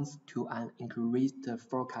corresponds to an increased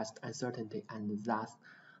forecast uncertainty and thus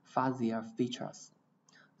fuzzier features.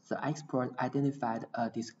 The expert identified a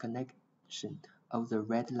disconnection of the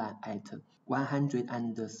red line at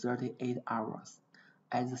 138 hours.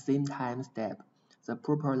 At the same time step, the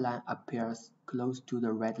purple line appears close to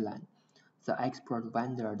the red line. The expert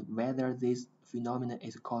wondered whether this phenomenon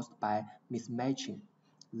is caused by mismatching.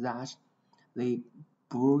 Thus, they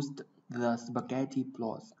browsed the spaghetti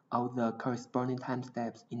plots of the corresponding time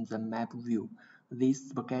steps in the map view. These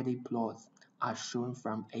spaghetti plots are shown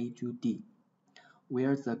from A to D,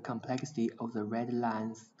 where the complexity of the red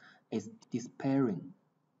lines is disappearing.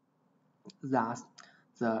 Thus,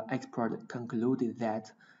 the expert concluded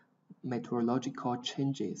that meteorological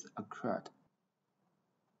changes occurred.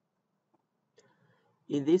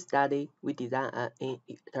 In this study, we designed an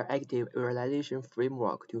interactive realization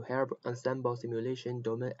framework to help ensemble simulation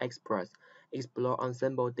domain experts explore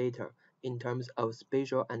ensemble data in terms of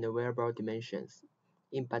spatial and variable dimensions.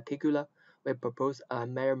 In particular, we propose a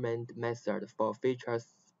measurement method for feature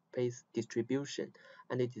space distribution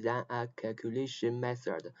and design a calculation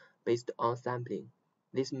method based on sampling.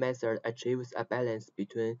 This method achieves a balance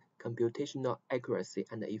between computational accuracy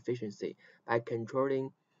and efficiency by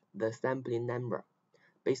controlling the sampling number.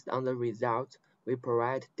 Based on the results, we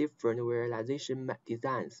provide different realization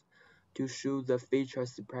designs. to show the feature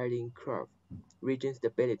spreading curve, region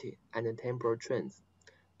stability, and temporal trends.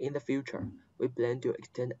 In the future, we plan to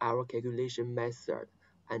extend our calculation method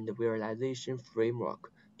and visualization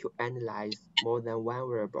framework to analyze more than one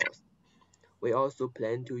variables. We also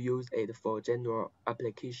plan to use it for general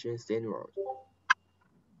application scenarios.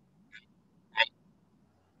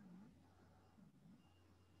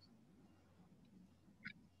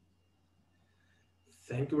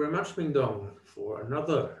 Thank you very much, Mingdong, for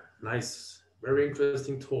another nice, very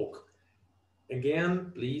interesting talk.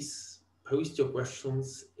 Again, please post your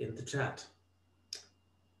questions in the chat.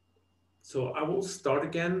 So I will start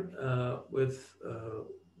again with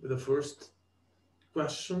the first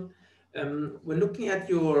question. When looking at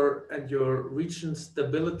your region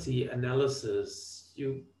stability analysis,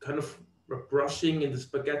 you kind of were brushing in the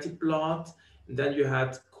spaghetti plot, and then you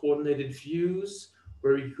had coordinated views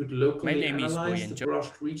where you could locally analyze the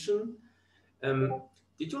brushed region.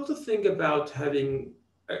 Did you also think about having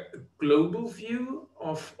a global view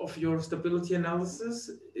of your stability analysis?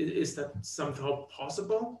 Is that somehow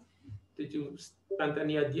possible? Did you spend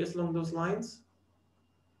any ideas along those lines?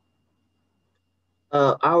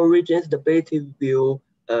 Our region stability view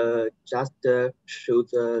just shows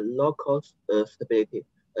the local stability.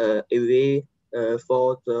 If we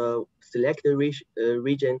for the selected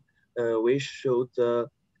region, we show the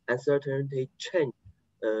uncertainty change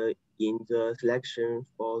in the selection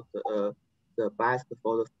for the bias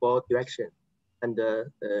for the four direction, and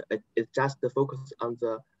it just focus on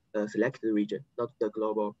the selected region, not the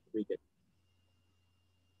global region.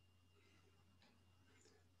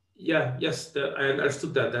 Yeah, yes, I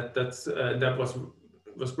understood that. That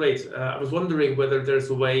was great. I was wondering whether there's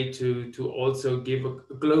a way to also give a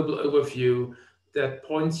global overview that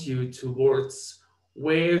points you towards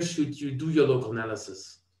where should you do your local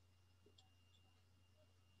analysis.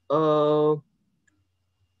 To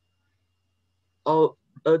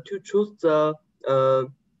choose the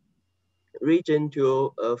region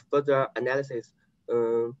to further analysis,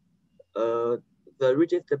 the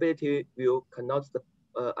region stability view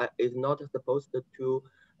is not supposed to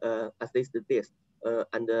assist this,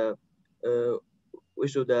 and we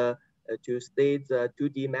should to stay the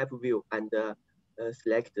 2D map view and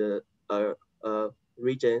select a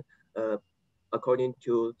region according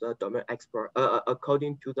to the domain expert,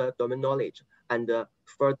 according to the domain knowledge, and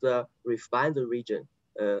further refine the region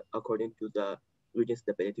according to the region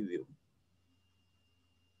stability view.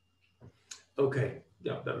 Okay,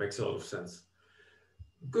 yeah, that makes a lot of sense.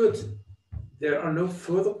 Good. There are no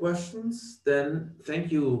further questions. Then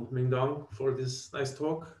thank you, Mingdong, for this nice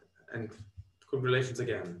talk, and congratulations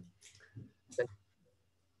again.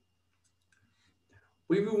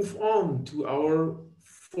 We move on to our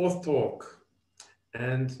fourth talk,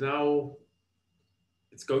 and now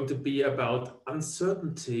it's going to be about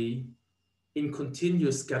uncertainty in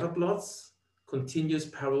continuous scatterplots, continuous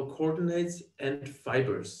parallel coordinates, and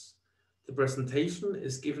fibers. The presentation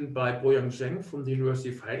is given by Boyan Zheng from the University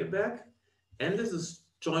of Heidelberg, and this is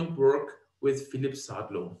joint work with Filip.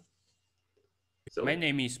 So, my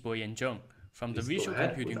name is Boyan Zheng from the Visual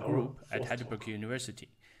Computing Group at Heidelberg University.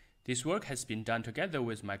 This work has been done together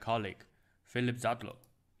with my colleague, Filip.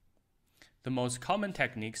 The most common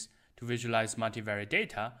techniques to visualize multivariate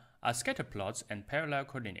data are scatterplots and parallel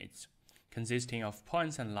coordinates, consisting of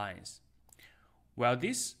points and lines. While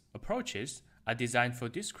these approaches are designed for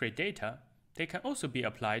discrete data, they can also be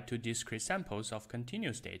applied to discrete samples of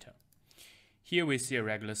continuous data. Here we see a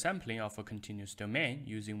regular sampling of a continuous domain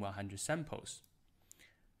using 100 samples,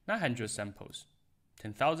 900 samples,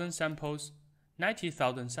 10,000 samples,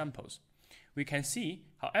 90,000 samples. We can see,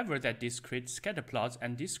 however, that discrete scatterplots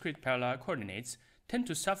and discrete parallel coordinates tend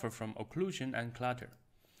to suffer from occlusion and clutter.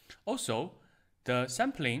 Also, the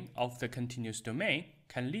sampling of the continuous domain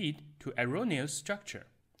can lead to erroneous structure,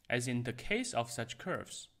 as in the case of such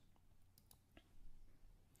curves.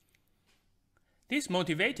 This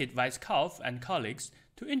motivated Weizkopf and colleagues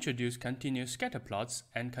to introduce continuous scatterplots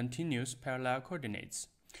and continuous parallel coordinates,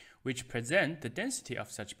 which present the density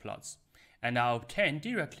of such plots and are obtained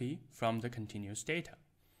directly from the continuous data.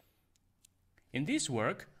 In this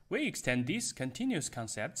work, we extend these continuous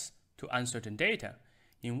concepts to uncertain data,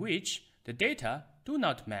 in which the data do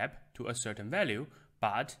not map to a certain value,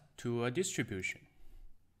 but to a distribution.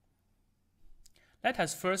 Let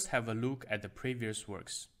us first have a look at the previous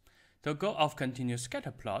works. The goal of continuous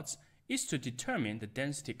scatterplots is to determine the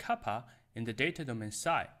density kappa in the data domain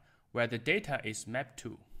psi, where the data is mapped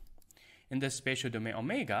to. In the spatial domain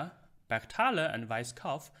omega, Athawale and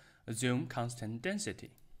Weizkopf assume constant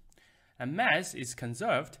density, and mass is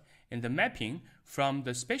conserved in the mapping from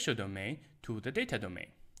the spatial domain to the data domain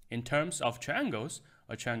in terms of triangles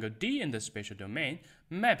a triangle D in the spatial domain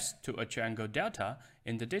maps to a triangle delta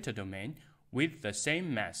in the data domain with the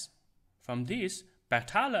same mass. From this,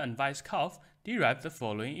 Bechtaler and Weisskopf derived the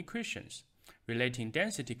following equations, relating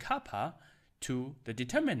density kappa to the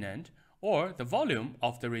determinant or the volume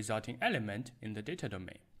of the resulting element in the data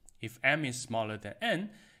domain. If m is smaller than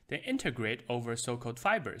n, then integrate over so-called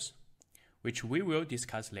fibers, which we will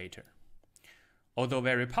discuss later. Although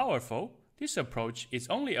very powerful, this approach is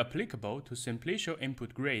only applicable to simplicial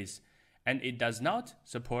input grades, and it does not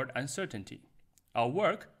support uncertainty. Our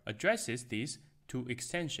work addresses these two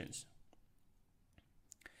extensions.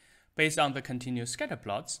 Based on the continuous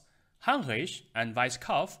scatterplots, Heinrich and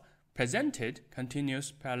Weisskopf presented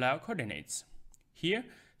continuous parallel coordinates. Here,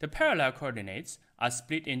 the parallel coordinates are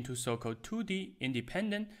split into so-called 2D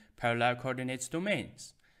independent parallel coordinates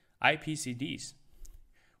domains, IPCDs,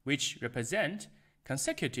 which represent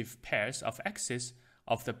consecutive pairs of axes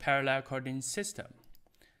of the parallel coordinate system.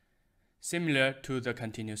 Similar to the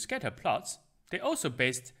continuous scatter plots, they also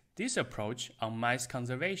based this approach on mice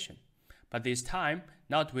conservation, but this time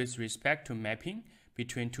not with respect to mapping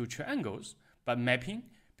between two triangles, but mapping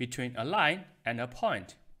between a line and a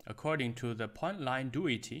point, according to the point-line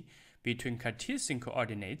duality between Cartesian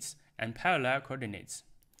coordinates and parallel coordinates.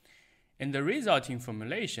 In the resulting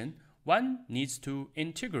formulation, one needs to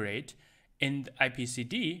integrate in the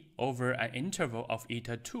IPCD over an interval of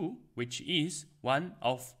eta 2, which is one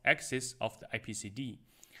of axes of the IPCD.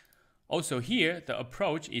 Also here, the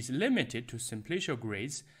approach is limited to simplicial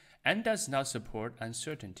grades and does not support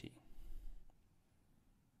uncertainty.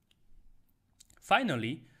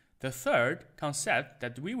 Finally, the third concept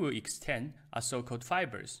that we will extend are so-called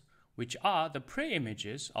fibers, which are the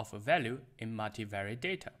pre-images of a value in multivariate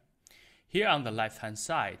data. Here on the left-hand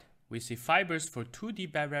side, we see fibers for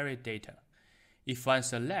 2D bivariate data. If one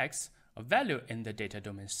selects a value in the data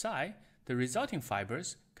domain psi, the resulting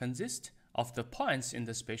fibers consist of the points in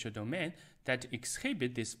the spatial domain that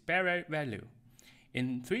exhibit this bivariate value.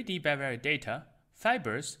 In 3D bivariate data,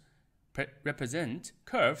 fibers represent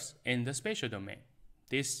curves in the spatial domain.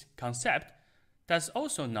 This concept does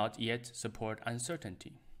also not yet support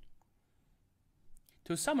uncertainty.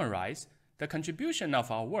 To summarize, the contribution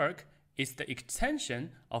of our work is the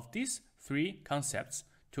extension of these three concepts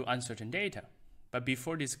to uncertain data. But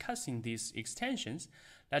before discussing these extensions,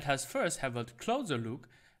 let us first have a closer look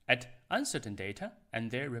at uncertain data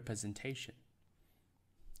and their representation.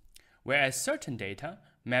 Whereas certain data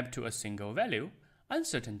map to a single value,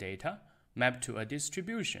 uncertain data map to a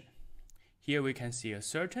distribution. Here we can see a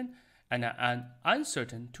certain and an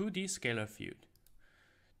uncertain 2D scalar field.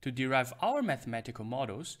 To derive our mathematical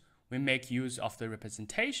models, we make use of the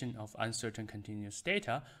representation of uncertain continuous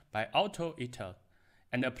data by Otto et al.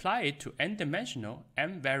 And apply it to n-dimensional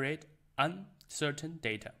m-variate uncertain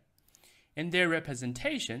data. In their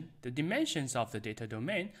representation, the dimensions of the data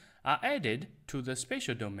domain are added to the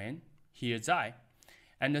spatial domain, here xi,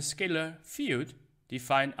 and the scalar field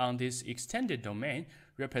defined on this extended domain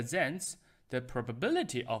represents the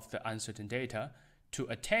probability of the uncertain data to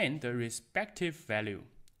attain the respective value.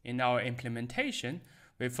 In our implementation,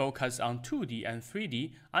 we focus on 2D and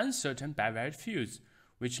 3D uncertain bivariate fields,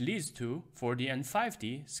 which leads to 4D and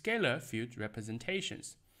 5D scalar field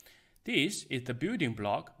representations. This is the building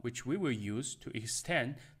block which we will use to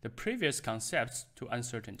extend the previous concepts to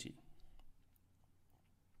uncertainty.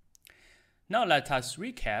 Now let us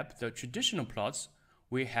recap the traditional plots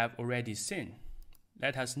we have already seen.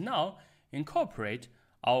 Let us now incorporate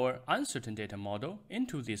our uncertain data model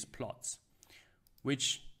into these plots,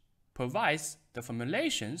 which provides the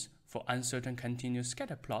formulations for uncertain continuous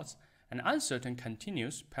scatter plots and uncertain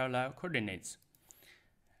continuous parallel coordinates.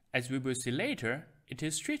 As we will see later, it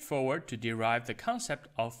is straightforward to derive the concept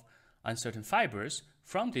of uncertain fibers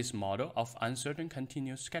from this model of uncertain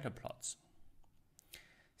continuous scatter plots.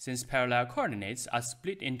 Since parallel coordinates are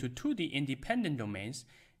split into 2D independent domains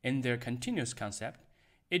in their continuous concept,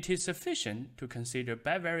 it is sufficient to consider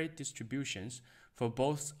bivariate distributions for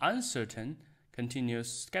both uncertain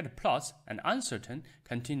continuous scatter plots and uncertain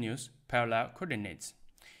continuous parallel coordinates.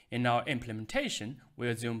 In our implementation, we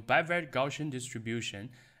assume bivariate Gaussian distribution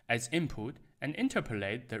as input and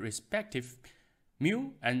interpolate the respective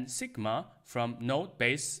mu and sigma from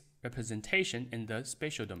node-based representation in the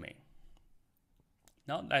spatial domain.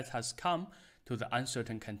 Now let us come to the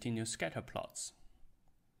uncertain continuous scatter plots.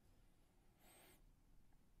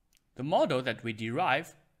 The model that we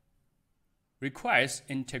derive requires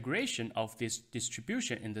integration of this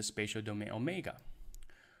distribution in the spatial domain omega.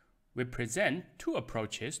 We present two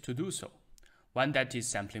approaches to do so, one that is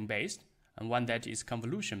sampling-based and one that is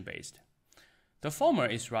convolution-based. The former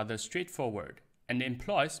is rather straightforward and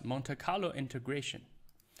employs Monte Carlo integration,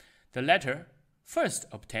 The latter first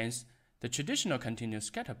obtains the traditional continuous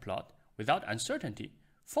scatter plot without uncertainty,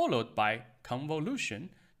 followed by convolution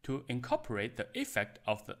to incorporate the effect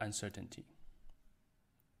of the uncertainty.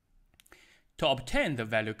 To obtain the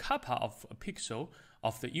value kappa of a pixel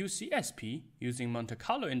of the UCSP using Monte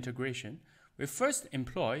Carlo integration, we first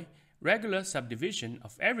employ regular subdivision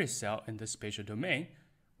of every cell in the spatial domain.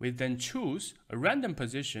 We then choose a random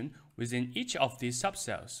position within each of these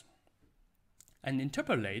subcells and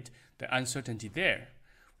interpolate the uncertainty there.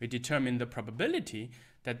 We determine the probability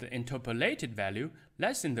that the interpolated value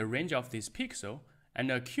lies in the range of this pixel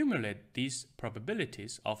and accumulate these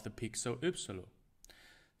probabilities of the pixel upsilon.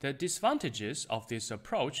 The disadvantages of this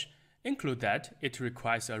approach include that it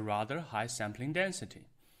requires a rather high sampling density,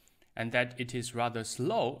 and that it is rather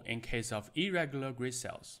slow in case of irregular grid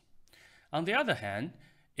cells. On the other hand,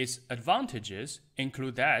 its advantages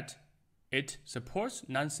include that it supports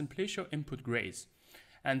non-simplicial input grids,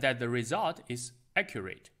 and that the result is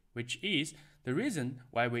accurate, which is the reason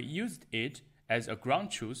why we used it as a ground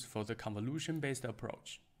truth for the convolution-based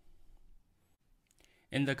approach.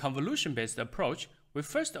 In the convolution-based approach, we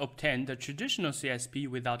first obtain the traditional CSP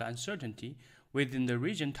without uncertainty within the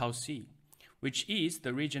region tau C, which is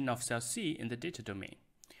the region of cell C in the data domain.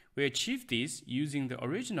 We achieve this using the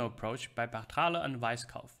original approach by Barthala and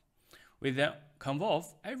Weisskopf. We then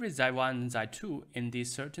convolve every Xi1 and Xi2 in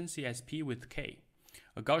this certain CSP with K,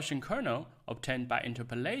 a Gaussian kernel obtained by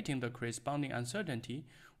interpolating the corresponding uncertainty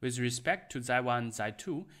with respect to Xi1 and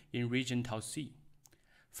Xi2 in region tau C.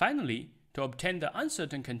 Finally, to obtain the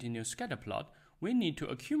uncertain continuous scatter plot, we need to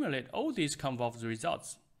accumulate all these convolved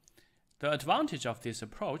results. The advantage of this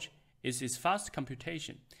approach is its fast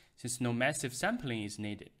computation, since no massive sampling is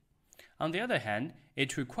needed. On the other hand,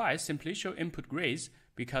 it requires simplicial input grids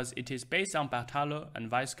because it is based on Barthala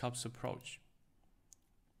and Weisskopf's approach.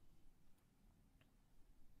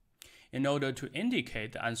 In order to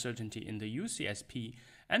indicate the uncertainty in the UCSP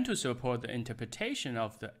and to support the interpretation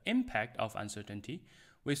of the impact of uncertainty,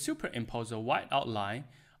 we superimpose a white outline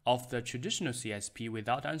of the traditional CSP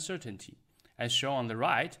without uncertainty. As shown on the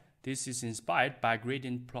right, this is inspired by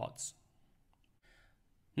gradient plots.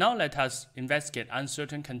 Now let us investigate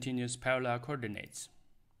uncertain continuous parallel coordinates.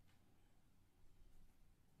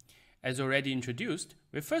 As already introduced,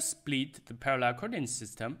 we first split the parallel coordinate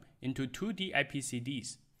system into 2D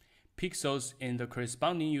IPCDs. Pixels in the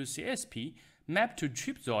corresponding UCSP map to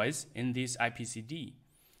trapezoids in this IPCD.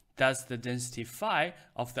 Thus, the density phi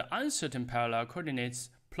of the uncertain parallel coordinates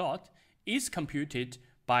plot is computed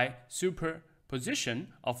by superposition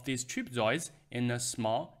of these trapezoids in a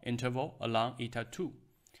small interval along eta 2.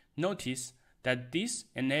 Notice that this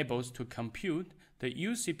enables to compute the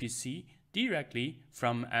UCPC directly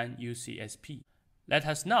from an UCSP. Let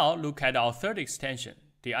us now look at our third extension,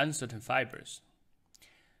 the uncertain fibers.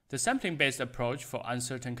 The sampling-based approach for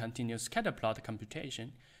uncertain continuous scatterplot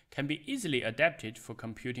computation can be easily adapted for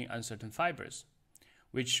computing uncertain fibers,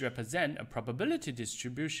 which represent a probability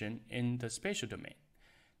distribution in the spatial domain.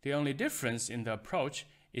 The only difference in the approach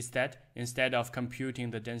is that instead of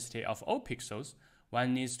computing the density of all pixels,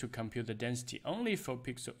 one needs to compute the density only for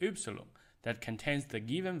pixel upsilon that contains the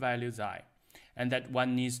given value xi, and that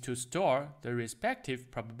one needs to store the respective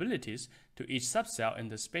probabilities to each subcell in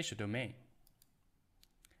the spatial domain.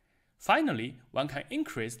 Finally, one can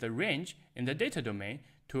increase the range in the data domain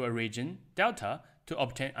to a region delta to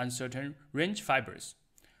obtain uncertain range fibers.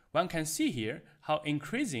 One can see here how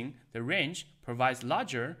increasing the range provides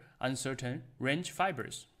larger uncertain range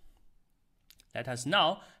fibers. Let us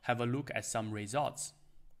now have a look at some results.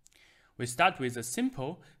 We start with a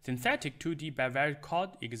simple synthetic 2D bivariate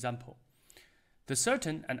chord example. The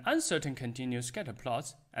certain and uncertain continuous scatter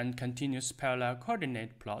plots and continuous parallel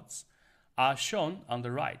coordinate plots are shown on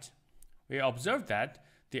the right. We observe that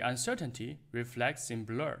the uncertainty reflects in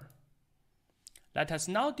blur. Let us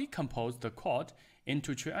now decompose the chord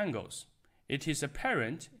into triangles. It is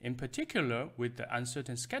apparent, in particular with the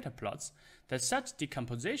uncertain scatter plots, that such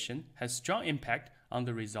decomposition has strong impact on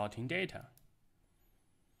the resulting data.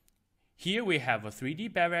 Here we have a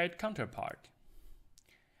 3D bivariate counterpart.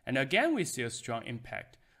 And again we see a strong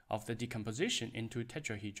impact of the decomposition into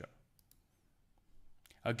tetrahedra.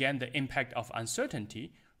 Again, the impact of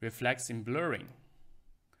uncertainty reflects in blurring.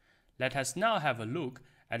 Let us now have a look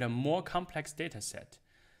at a more complex dataset.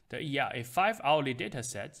 The ERA5 hourly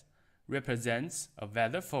dataset represents a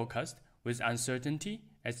weather forecast with uncertainty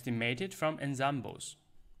estimated from ensembles.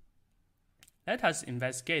 Let us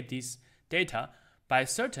investigate this data by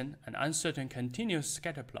certain and uncertain continuous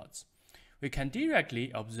scatter plots. We can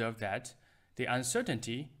directly observe that the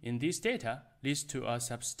uncertainty in these data leads to a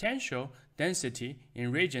substantial density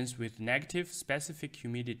in regions with negative specific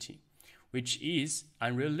humidity, which is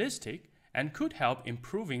unrealistic and could help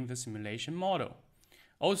improving the simulation model.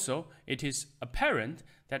 Also, it is apparent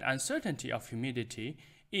that uncertainty of humidity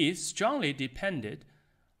is strongly dependent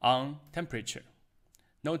on temperature.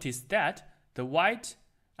 Notice that the white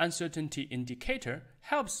uncertainty indicator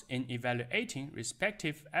helps in evaluating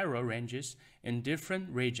respective error ranges in different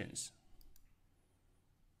regions.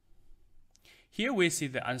 Here we see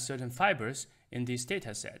the uncertain fibers in this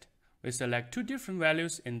dataset. We select two different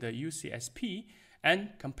values in the UCSP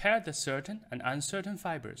and compare the certain and uncertain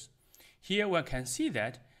fibers. Here one can see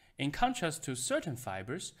that, in contrast to certain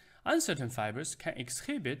fibers, uncertain fibers can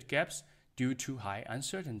exhibit gaps due to high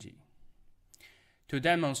uncertainty. To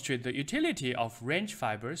demonstrate the utility of range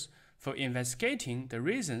fibers for investigating the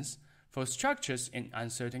reasons for structures in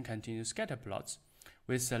uncertain continuous scatterplots,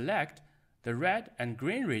 we select the red and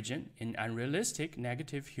green region in unrealistic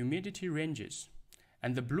negative humidity ranges,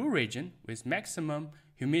 and the blue region with maximum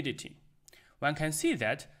humidity. One can see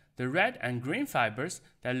that the red and green fibers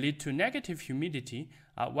that lead to negative humidity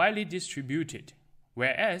are widely distributed,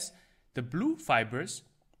 whereas the blue fibers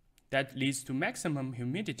that leads to maximum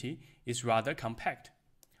humidity is rather compact.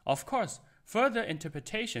 Of course, further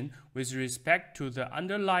interpretation with respect to the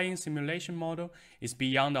underlying simulation model is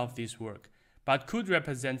beyond of this work, but could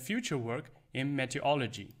represent future work in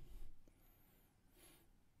meteorology.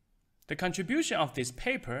 The contribution of this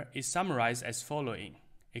paper is summarized as following: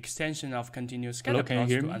 extension of continuous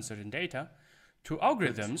scatterplots to uncertain data, two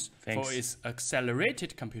algorithms for its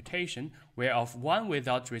accelerated computation, whereof one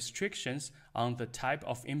without restrictions on the type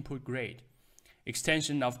of input grade,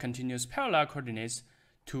 extension of continuous parallel coordinates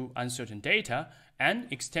to uncertain data,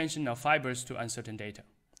 and extension of fibers to uncertain data.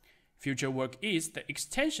 Future work is the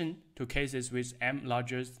extension to cases with m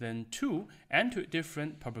larger than 2 and to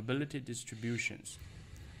different probability distributions.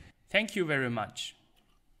 Thank you very much.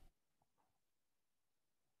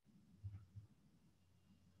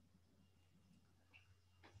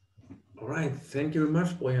 All right, thank you very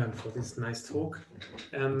much, Boyan, for this nice talk.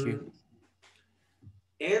 Thank you.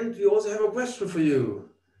 And we also have a question for you.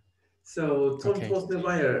 So Tom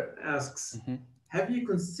Torsten-Weyer asks, have you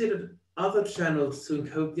considered other channels to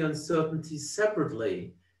encode the uncertainty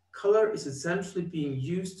separately? Color is essentially being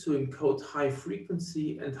used to encode high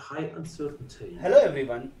frequency and high uncertainty. Hello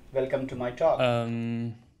everyone, welcome to my talk.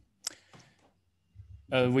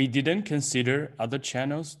 We didn't consider other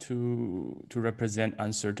channels to represent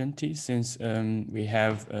uncertainty, since we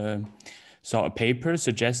have saw a paper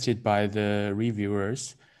suggested by the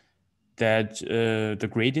reviewers that the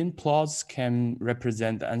gradient plots can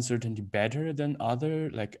represent the uncertainty better than other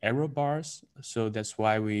like error bars. So that's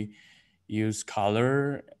why we use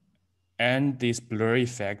color and this blur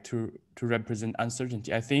effect to represent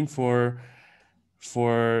uncertainty. I think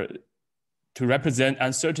to represent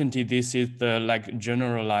uncertainty, this is the like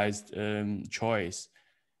generalized choice.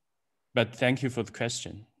 But thank you for the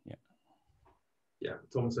question. Yeah. Yeah,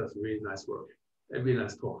 Tom says really nice work. A really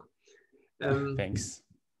nice talk. Thanks.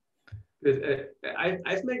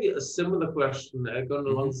 I've maybe a similar question going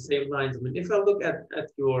along the same lines. I mean, if I look at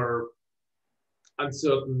your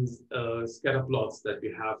uncertain scatter plots that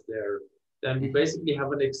you have there, then we basically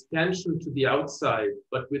have an extension to the outside,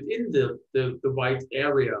 but within the white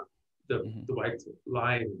area, the white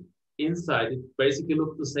line inside, it basically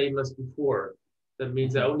looks the same as before. That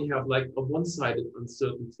means I only have like a one-sided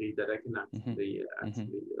uncertainty that I can actually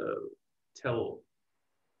tell.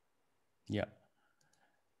 Yeah.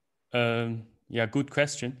 Yeah, good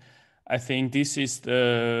question. I think this is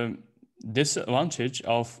the disadvantage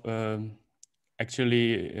of the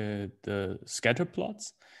scatter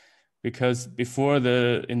plots, because before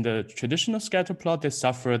in the traditional scatter plot, they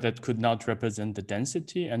suffer that could not represent the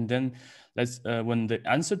density, and then when the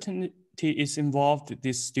uncertainty is involved,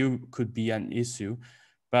 this still could be an issue.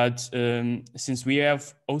 But since we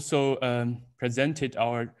have also presented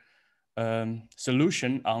our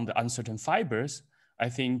solution on the uncertain fibers, I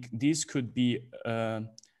think this could be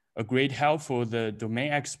a great help for the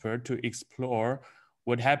domain expert to explore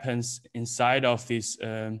what happens inside of this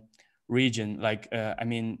region. Like, I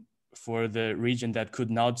mean, for the region that could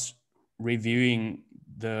not reviewing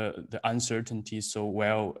the uncertainty so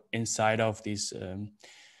well inside of this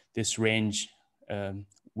this range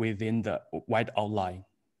within the white outline.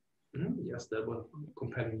 Yes, that was a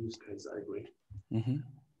compelling use case. I agree.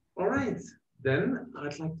 All right. Then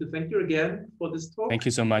I'd like to thank you again for this talk. Thank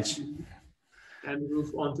you so much. And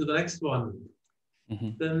move on to the next one.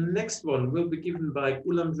 The next one will be given by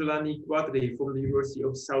Gulam Jelani Quadri from the University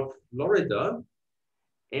of South Florida.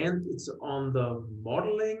 And it's on the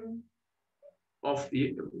modeling of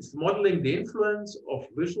is modeling the influence of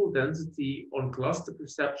visual density on cluster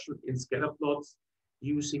perception in scatterplots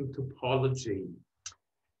using topology.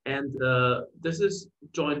 And this is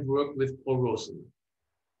joint work with Paul Rosen.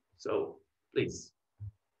 So, please.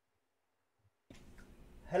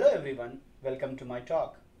 Hello everyone, welcome to my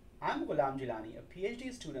talk. I'm Ghulam Jilani, a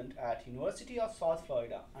PhD student at University of South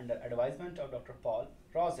Florida under advisement of Dr. Paul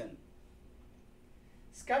Rosen.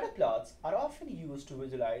 Scatterplots are often used to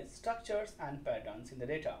visualize structures and patterns in the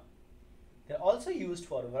data. They're also used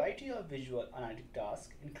for a variety of visual analytic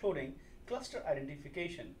tasks, including cluster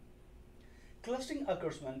identification. Clustering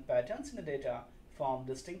occurs when patterns in the data form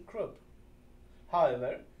distinct groups.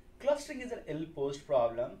 However, clustering is an ill-posed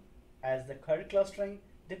problem as the correct clustering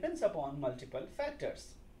depends upon multiple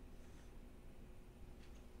factors.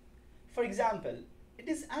 For example, it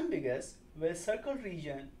is ambiguous where circle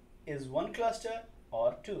region is one cluster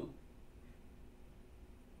or two.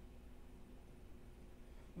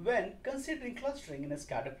 When considering clustering in a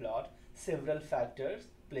scatter plot, several factors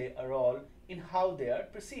play a role in how they are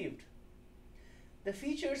perceived. The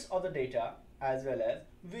features of the data as well as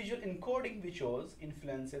visual encoding we chose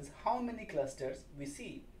influences how many clusters we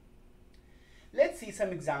see. Let's see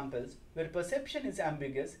some examples where perception is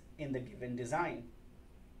ambiguous in the given design.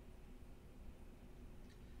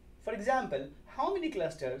 For example, how many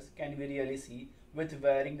clusters can we really see with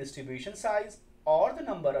varying distribution size or the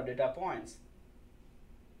number of data points?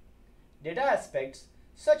 Data aspects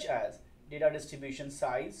such as data distribution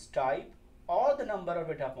size, type, or the number of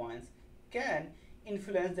data points can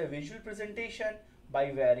influence the visual presentation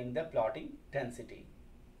by varying the plotting density.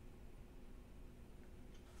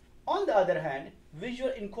 On the other hand,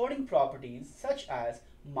 visual encoding properties such as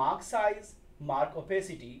mark size, mark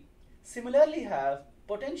opacity similarly have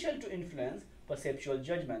potential to influence perceptual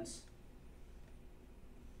judgments.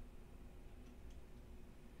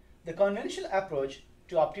 The conventional approach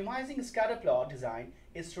to optimizing scatterplot design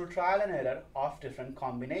is through trial and error of different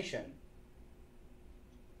combination.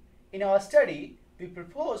 In our study, we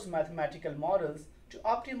proposed mathematical models to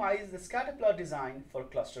optimize the scatterplot design for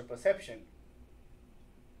cluster perception.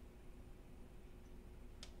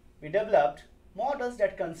 We developed models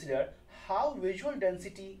that consider how visual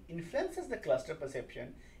density influences the cluster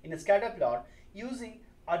perception in a scatterplot using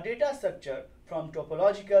a data structure from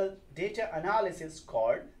topological data analysis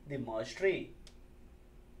called the merge tree.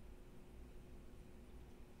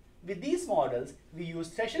 With these models, we use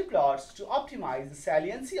threshold plots to optimize the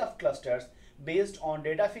saliency of clusters based on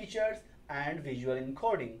data features and visual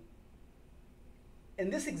encoding.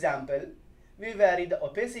 In this example, we vary the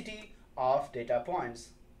opacity of data points.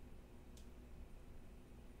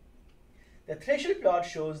 The threshold plot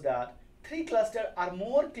shows that 3 clusters are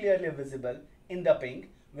more clearly visible in the pink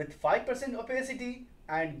with 5% opacity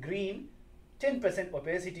and green 10%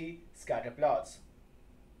 opacity scatter plots.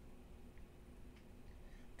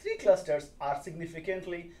 3 clusters are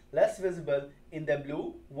significantly less visible in the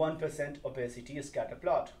blue 1% opacity scatter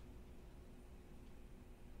plot.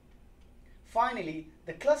 Finally,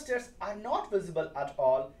 the clusters are not visible at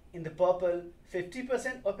all in the purple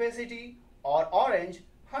 50% opacity or orange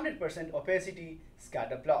 100% opacity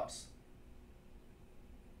scatter plots.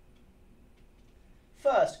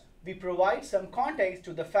 First, we provide some context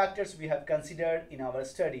to the factors we have considered in our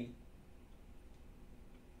study.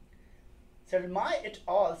 Jun-hai et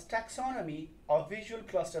al.'s taxonomy of visual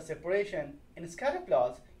cluster separation in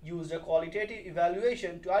scatterplots used a qualitative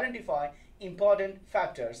evaluation to identify important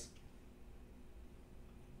factors.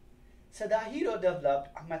 Sakhaee developed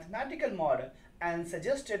a mathematical model and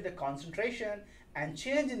suggested the concentration and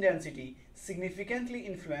change in density significantly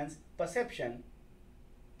influence perception.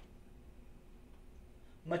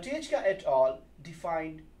 Matejka et al.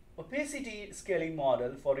 Defined opacity scaling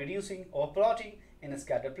model for reducing overplotting in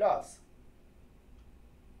scatter plots.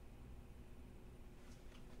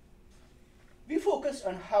 We focused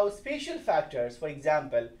on how spatial factors, for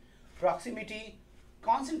example, proximity,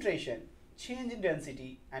 concentration, change in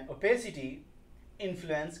density, and opacity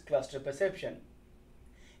influence cluster perception.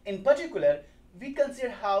 In particular, we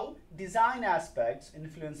consider how design aspects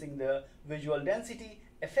influencing the visual density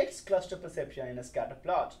affects cluster perception in a scatter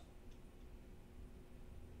plot.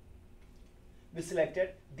 We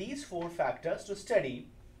selected these 4 factors to study: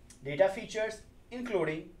 data features,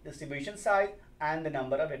 including distribution size and the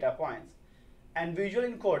number of data points, and visual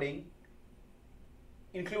encoding,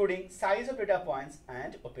 including size of data points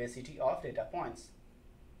and opacity of data points.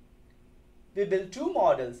 We built 2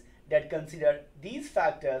 models that consider these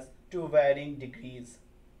factors to varying degrees.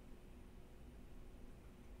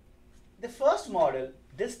 The first model,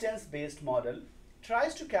 distance-based model,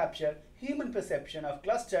 tries to capture human perception of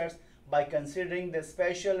clusters by considering the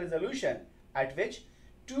spatial resolution at which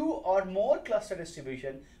two or more cluster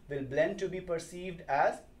distribution will blend to be perceived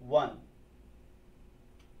as one.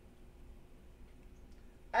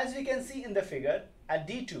 As we can see in the figure, at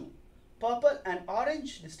D2, purple and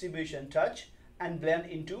orange distribution touch and blend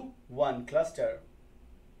into one cluster.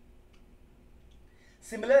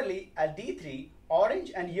 Similarly, at D3,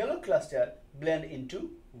 orange and yellow cluster blend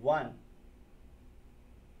into one.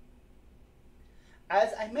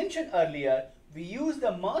 As I mentioned earlier, we use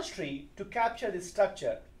the Morse tree to capture this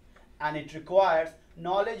structure, and it requires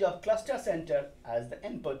knowledge of cluster center as the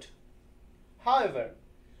input. However,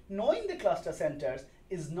 knowing the cluster centers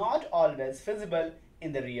is not always feasible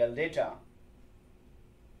in the real data.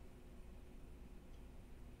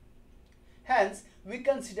 Hence, we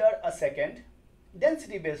consider a second,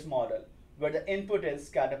 density-based model where the input is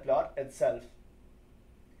scatterplot itself.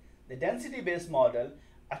 The density-based model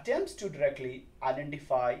attempts to directly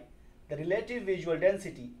identify the relative visual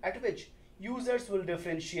density at which users will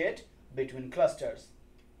differentiate between clusters.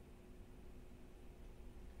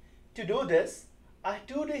 To do this, a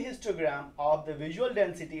 2D histogram of the visual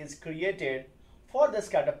density is created for the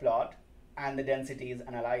scatterplot and the density is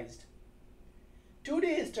analyzed.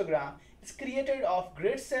 2D histogram is created of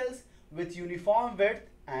grid cells with uniform width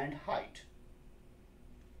and height.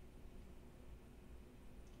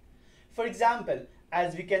 For example,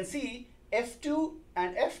 as we can see, F2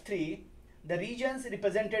 and F3, the regions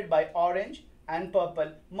represented by orange and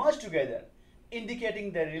purple merge together,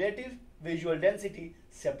 indicating the relative visual density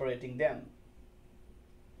separating them.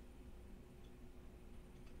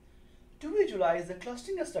 To visualize the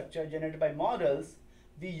clustering structure generated by models,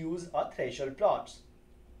 we use a threshold plots,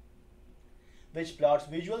 which plots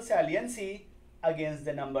visual saliency against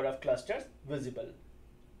the number of clusters visible.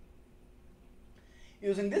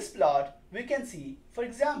 Using this plot, we can see, for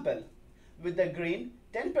example, with the green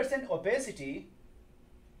 10% opacity,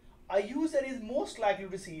 a user is most likely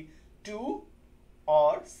to see 2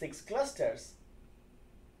 or 6 clusters.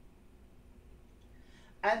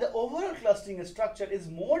 And the overall clustering structure is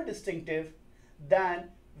more distinctive than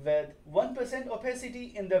with 1%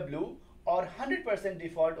 opacity in the blue or 100%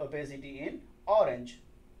 default opacity in orange.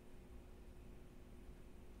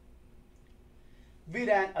 We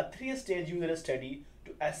ran a 3-stage user study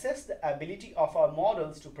to assess the ability of our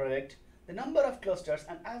models to predict the number of clusters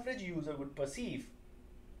an average user would perceive.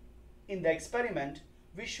 In the experiment,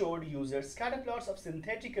 we showed users scatterplots of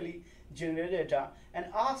synthetically generated data and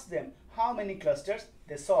asked them how many clusters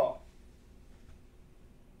they saw.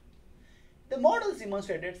 The models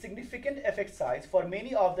demonstrated significant effect size for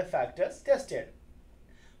many of the factors tested.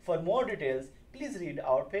 For more details, please read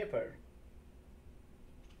our paper.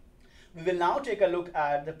 We will now take a look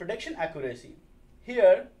at the prediction accuracy.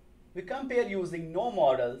 Here, we compare using no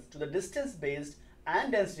models to the distance-based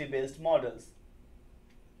and density-based models.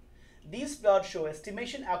 These plots show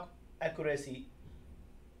estimation accuracy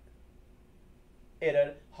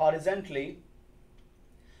error horizontally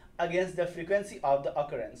against the frequency of the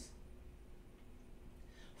occurrence.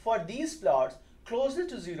 For these plots, closer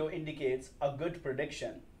to 0 indicates a good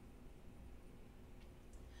prediction.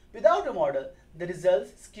 Without a model, the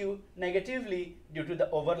results skew negatively due to the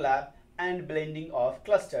overlap and blending of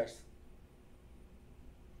clusters.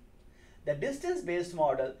 The distance-based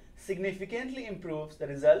model significantly improves the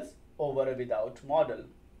results over a without model.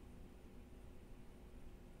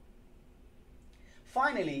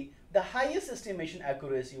 Finally, the highest estimation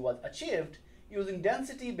accuracy was achieved using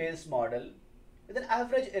density-based model with an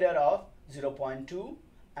average error of 0.2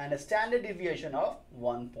 and a standard deviation of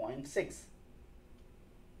 1.6.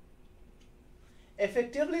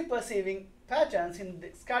 Effectively perceiving patterns in the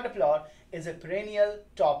scatterplot is a perennial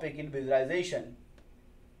topic in visualization.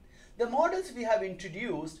 The models we have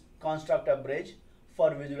introduced construct a bridge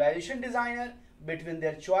for visualization designer between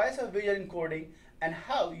their choice of visual encoding and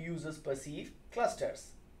how users perceive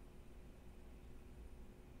clusters.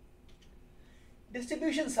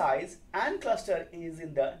 Distribution size and cluster is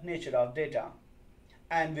in the nature of data,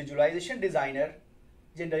 and visualization designer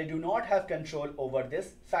generally do not have control over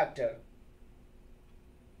this factor.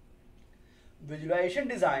 Visualization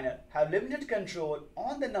designer have limited control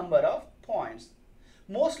on the number of points,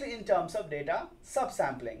 mostly in terms of data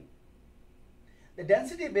subsampling. The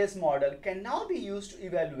density-based model can now be used to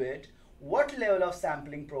evaluate what level of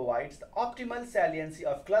sampling provides the optimal saliency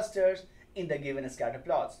of clusters in the given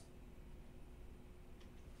scatterplots.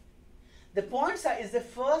 The point size is the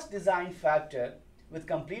first design factor with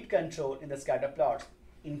complete control in the scatterplots.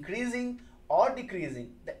 Increasing or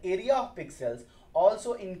decreasing the area of pixels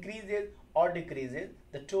also increases or decreases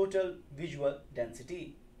the total visual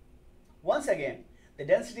density. Once again, the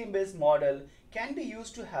density-based model can be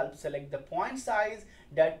used to help select the point size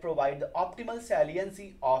that provide the optimal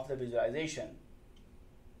saliency of the visualization.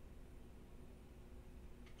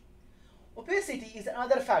 Opacity is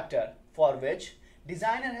another factor for which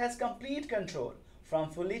designer has complete control from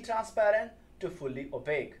fully transparent to fully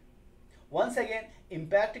opaque, once again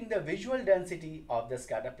impacting the visual density of the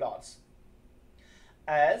scatter plots.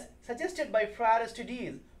 As suggested by prior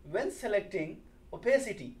studies, when selecting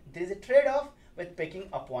opacity, there is a trade-off with picking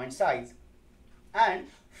a point size, and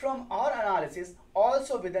from our analysis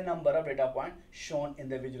also with the number of data points shown in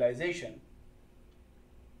the visualization.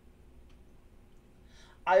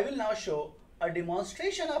 I will now show a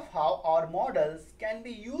demonstration of how our models can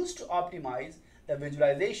be used to optimize the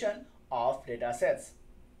visualization of data sets.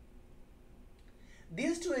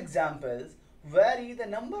 These two examples vary the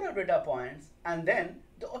number of data points and then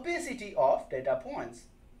the opacity of data points.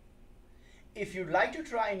 If you'd like to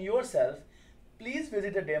try in yourself, please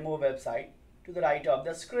visit the demo website to the right of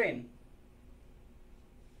the screen.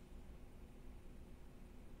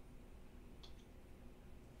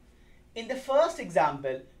 In the first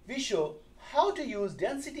example, we show how to use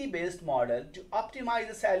density-based model to optimize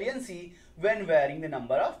the saliency when varying the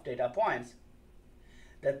number of data points.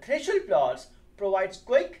 The threshold plots provides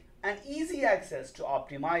quick and easy access to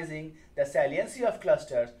optimizing the saliency of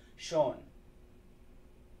clusters shown.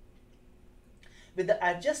 With the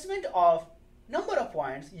adjustment of number of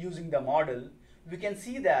points using the model, we can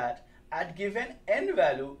see that at given n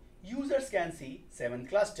value, users can see 7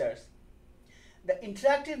 clusters. The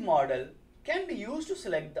interactive model can be used to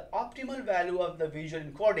select the optimal value of the visual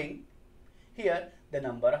encoding, here the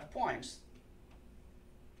number of points.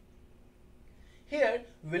 Here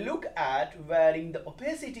we look at varying the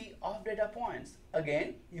opacity of data points,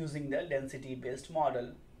 again using the density-based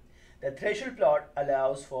model. The threshold plot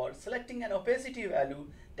allows for selecting an opacity value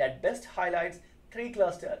that best highlights 3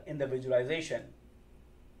 clusters in the visualization.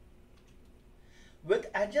 With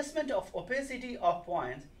adjustment of opacity of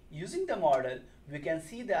points using the model, we can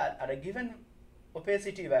see that at a given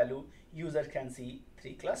opacity value, user can see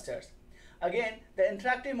 3 clusters. Again, the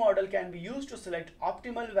interactive model can be used to select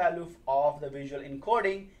optimal value of the visual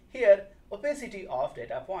encoding, here opacity of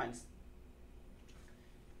data points.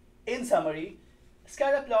 In summary,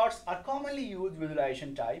 scatter plots are commonly used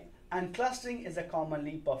visualization type and clustering is a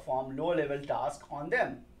commonly performed low-level task on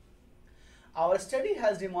them. Our study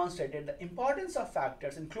has demonstrated the importance of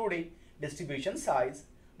factors including distribution size,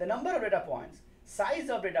 the number of data points, size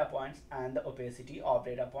of data points, and the opacity of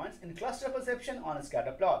data points in cluster perception on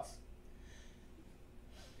scatter plots.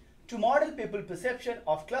 To model people perception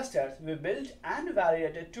of clusters, we built and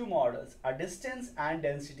validated 2 models, a distance and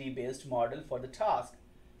density based model for the task.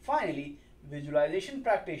 Finally, visualization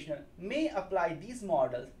practitioner may apply these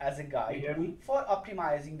models as a guide for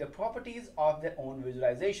optimizing the properties of their own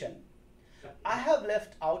visualization. I have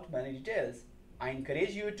left out many details. I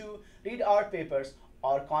encourage you to read our papers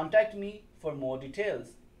or contact me for more details.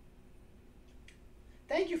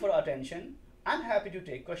 Thank you for your attention. I'm happy to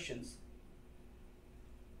take questions.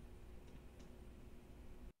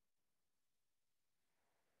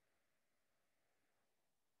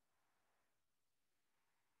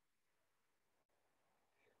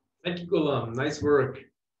 Thank you, Elham. Nice work.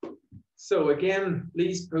 So again,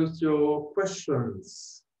 please post your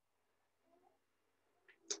questions.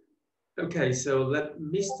 Okay, so let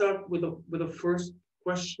me start with the first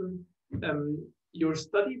question. Your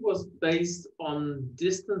study was based on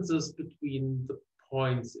distances between the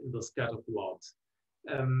points in the scatter plot.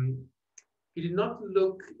 You did not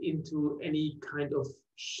look into any kind of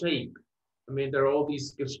shape. I mean, there are all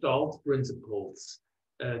these Gestalt principles.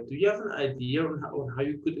 Do you have an idea on how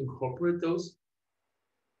you could incorporate those?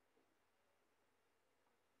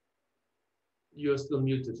 You're still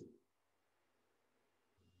muted.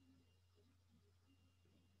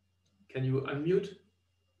 Can you unmute?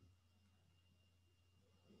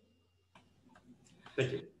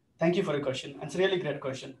 Thank you. Thank you for your question. It's a really great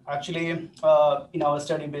question. Actually, in our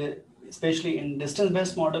study, especially in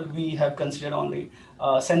distance-based model, we have considered only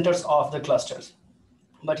centers of the clusters.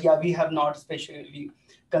 But yeah, we have not specially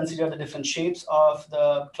considered the different shapes of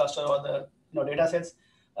the cluster or the data sets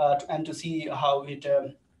and to see how it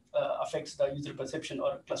affects the user perception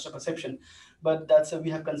or cluster perception. But that's we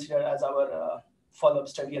have considered as our follow-up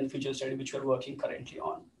study and future study, which we're working currently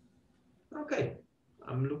on. Okay,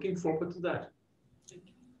 I'm looking forward to that.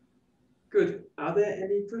 Good. Are there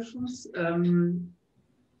any questions?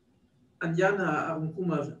 Anjana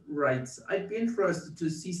Kumar writes, I'd be interested to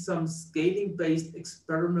see some scaling-based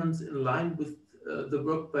experiments in line with the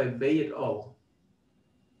work by Wei et al.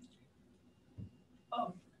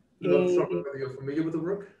 I'm not sure whether you're familiar with the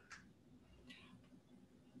work.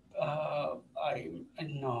 I'm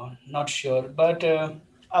not sure, but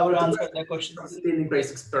I will answer the question.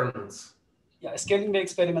 Scaling-based experiments. Yeah, scaling-based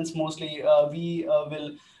experiments mostly we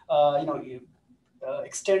will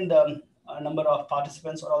extend the number of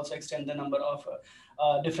participants, or also extend the number of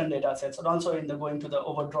different data sets, and also in the going to the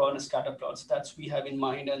overdrawn scatter plots. That's we have in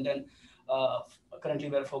mind, and then currently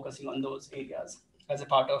we're focusing on those areas as a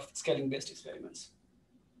part of scaling-based experiments.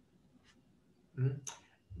 Mm-hmm.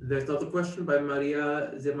 There's another question by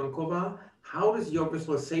Maria Zemankova. How does your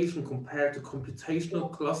visualization compare to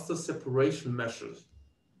computational cluster separation measures?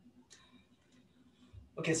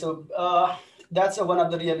 Okay, so that's one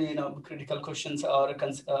of the really critical questions or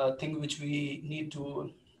thing which we need to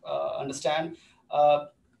understand.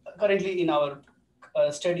 Currently in our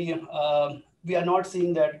study, we are not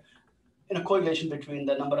seeing that correlation between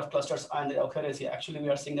the number of clusters and the accuracy. Actually, we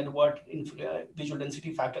are seeing that what visual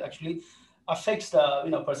density factor actually affects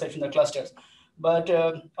the perception of the clusters. But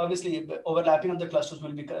obviously, overlapping of the clusters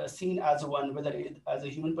will be seen as one, whether it as a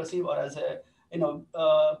human perceive or as a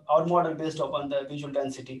our model based upon the visual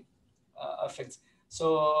density effects.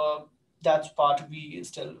 So that's part we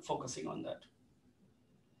still focusing on that.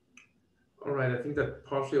 All right, I think that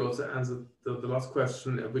partially also answered the last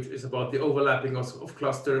question, which is about the overlapping of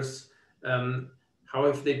clusters. How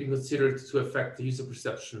have they been considered to affect the user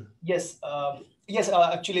perception? Yes,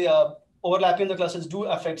 actually, overlapping the clusters do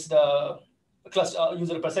affect the cluster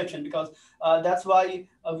user perception, because that's why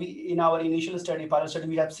we in our initial study, pilot study,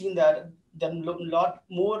 we have seen that then a lot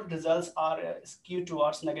more results are skewed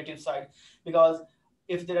towards negative side, because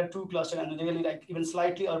if there are two clusters and they really like even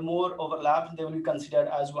slightly or more overlap, they will be considered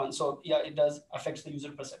as one. So yeah, it does affect the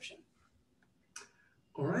user perception.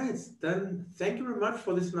 All right, then thank you very much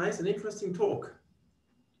for this nice and interesting talk.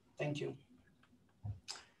 Thank you.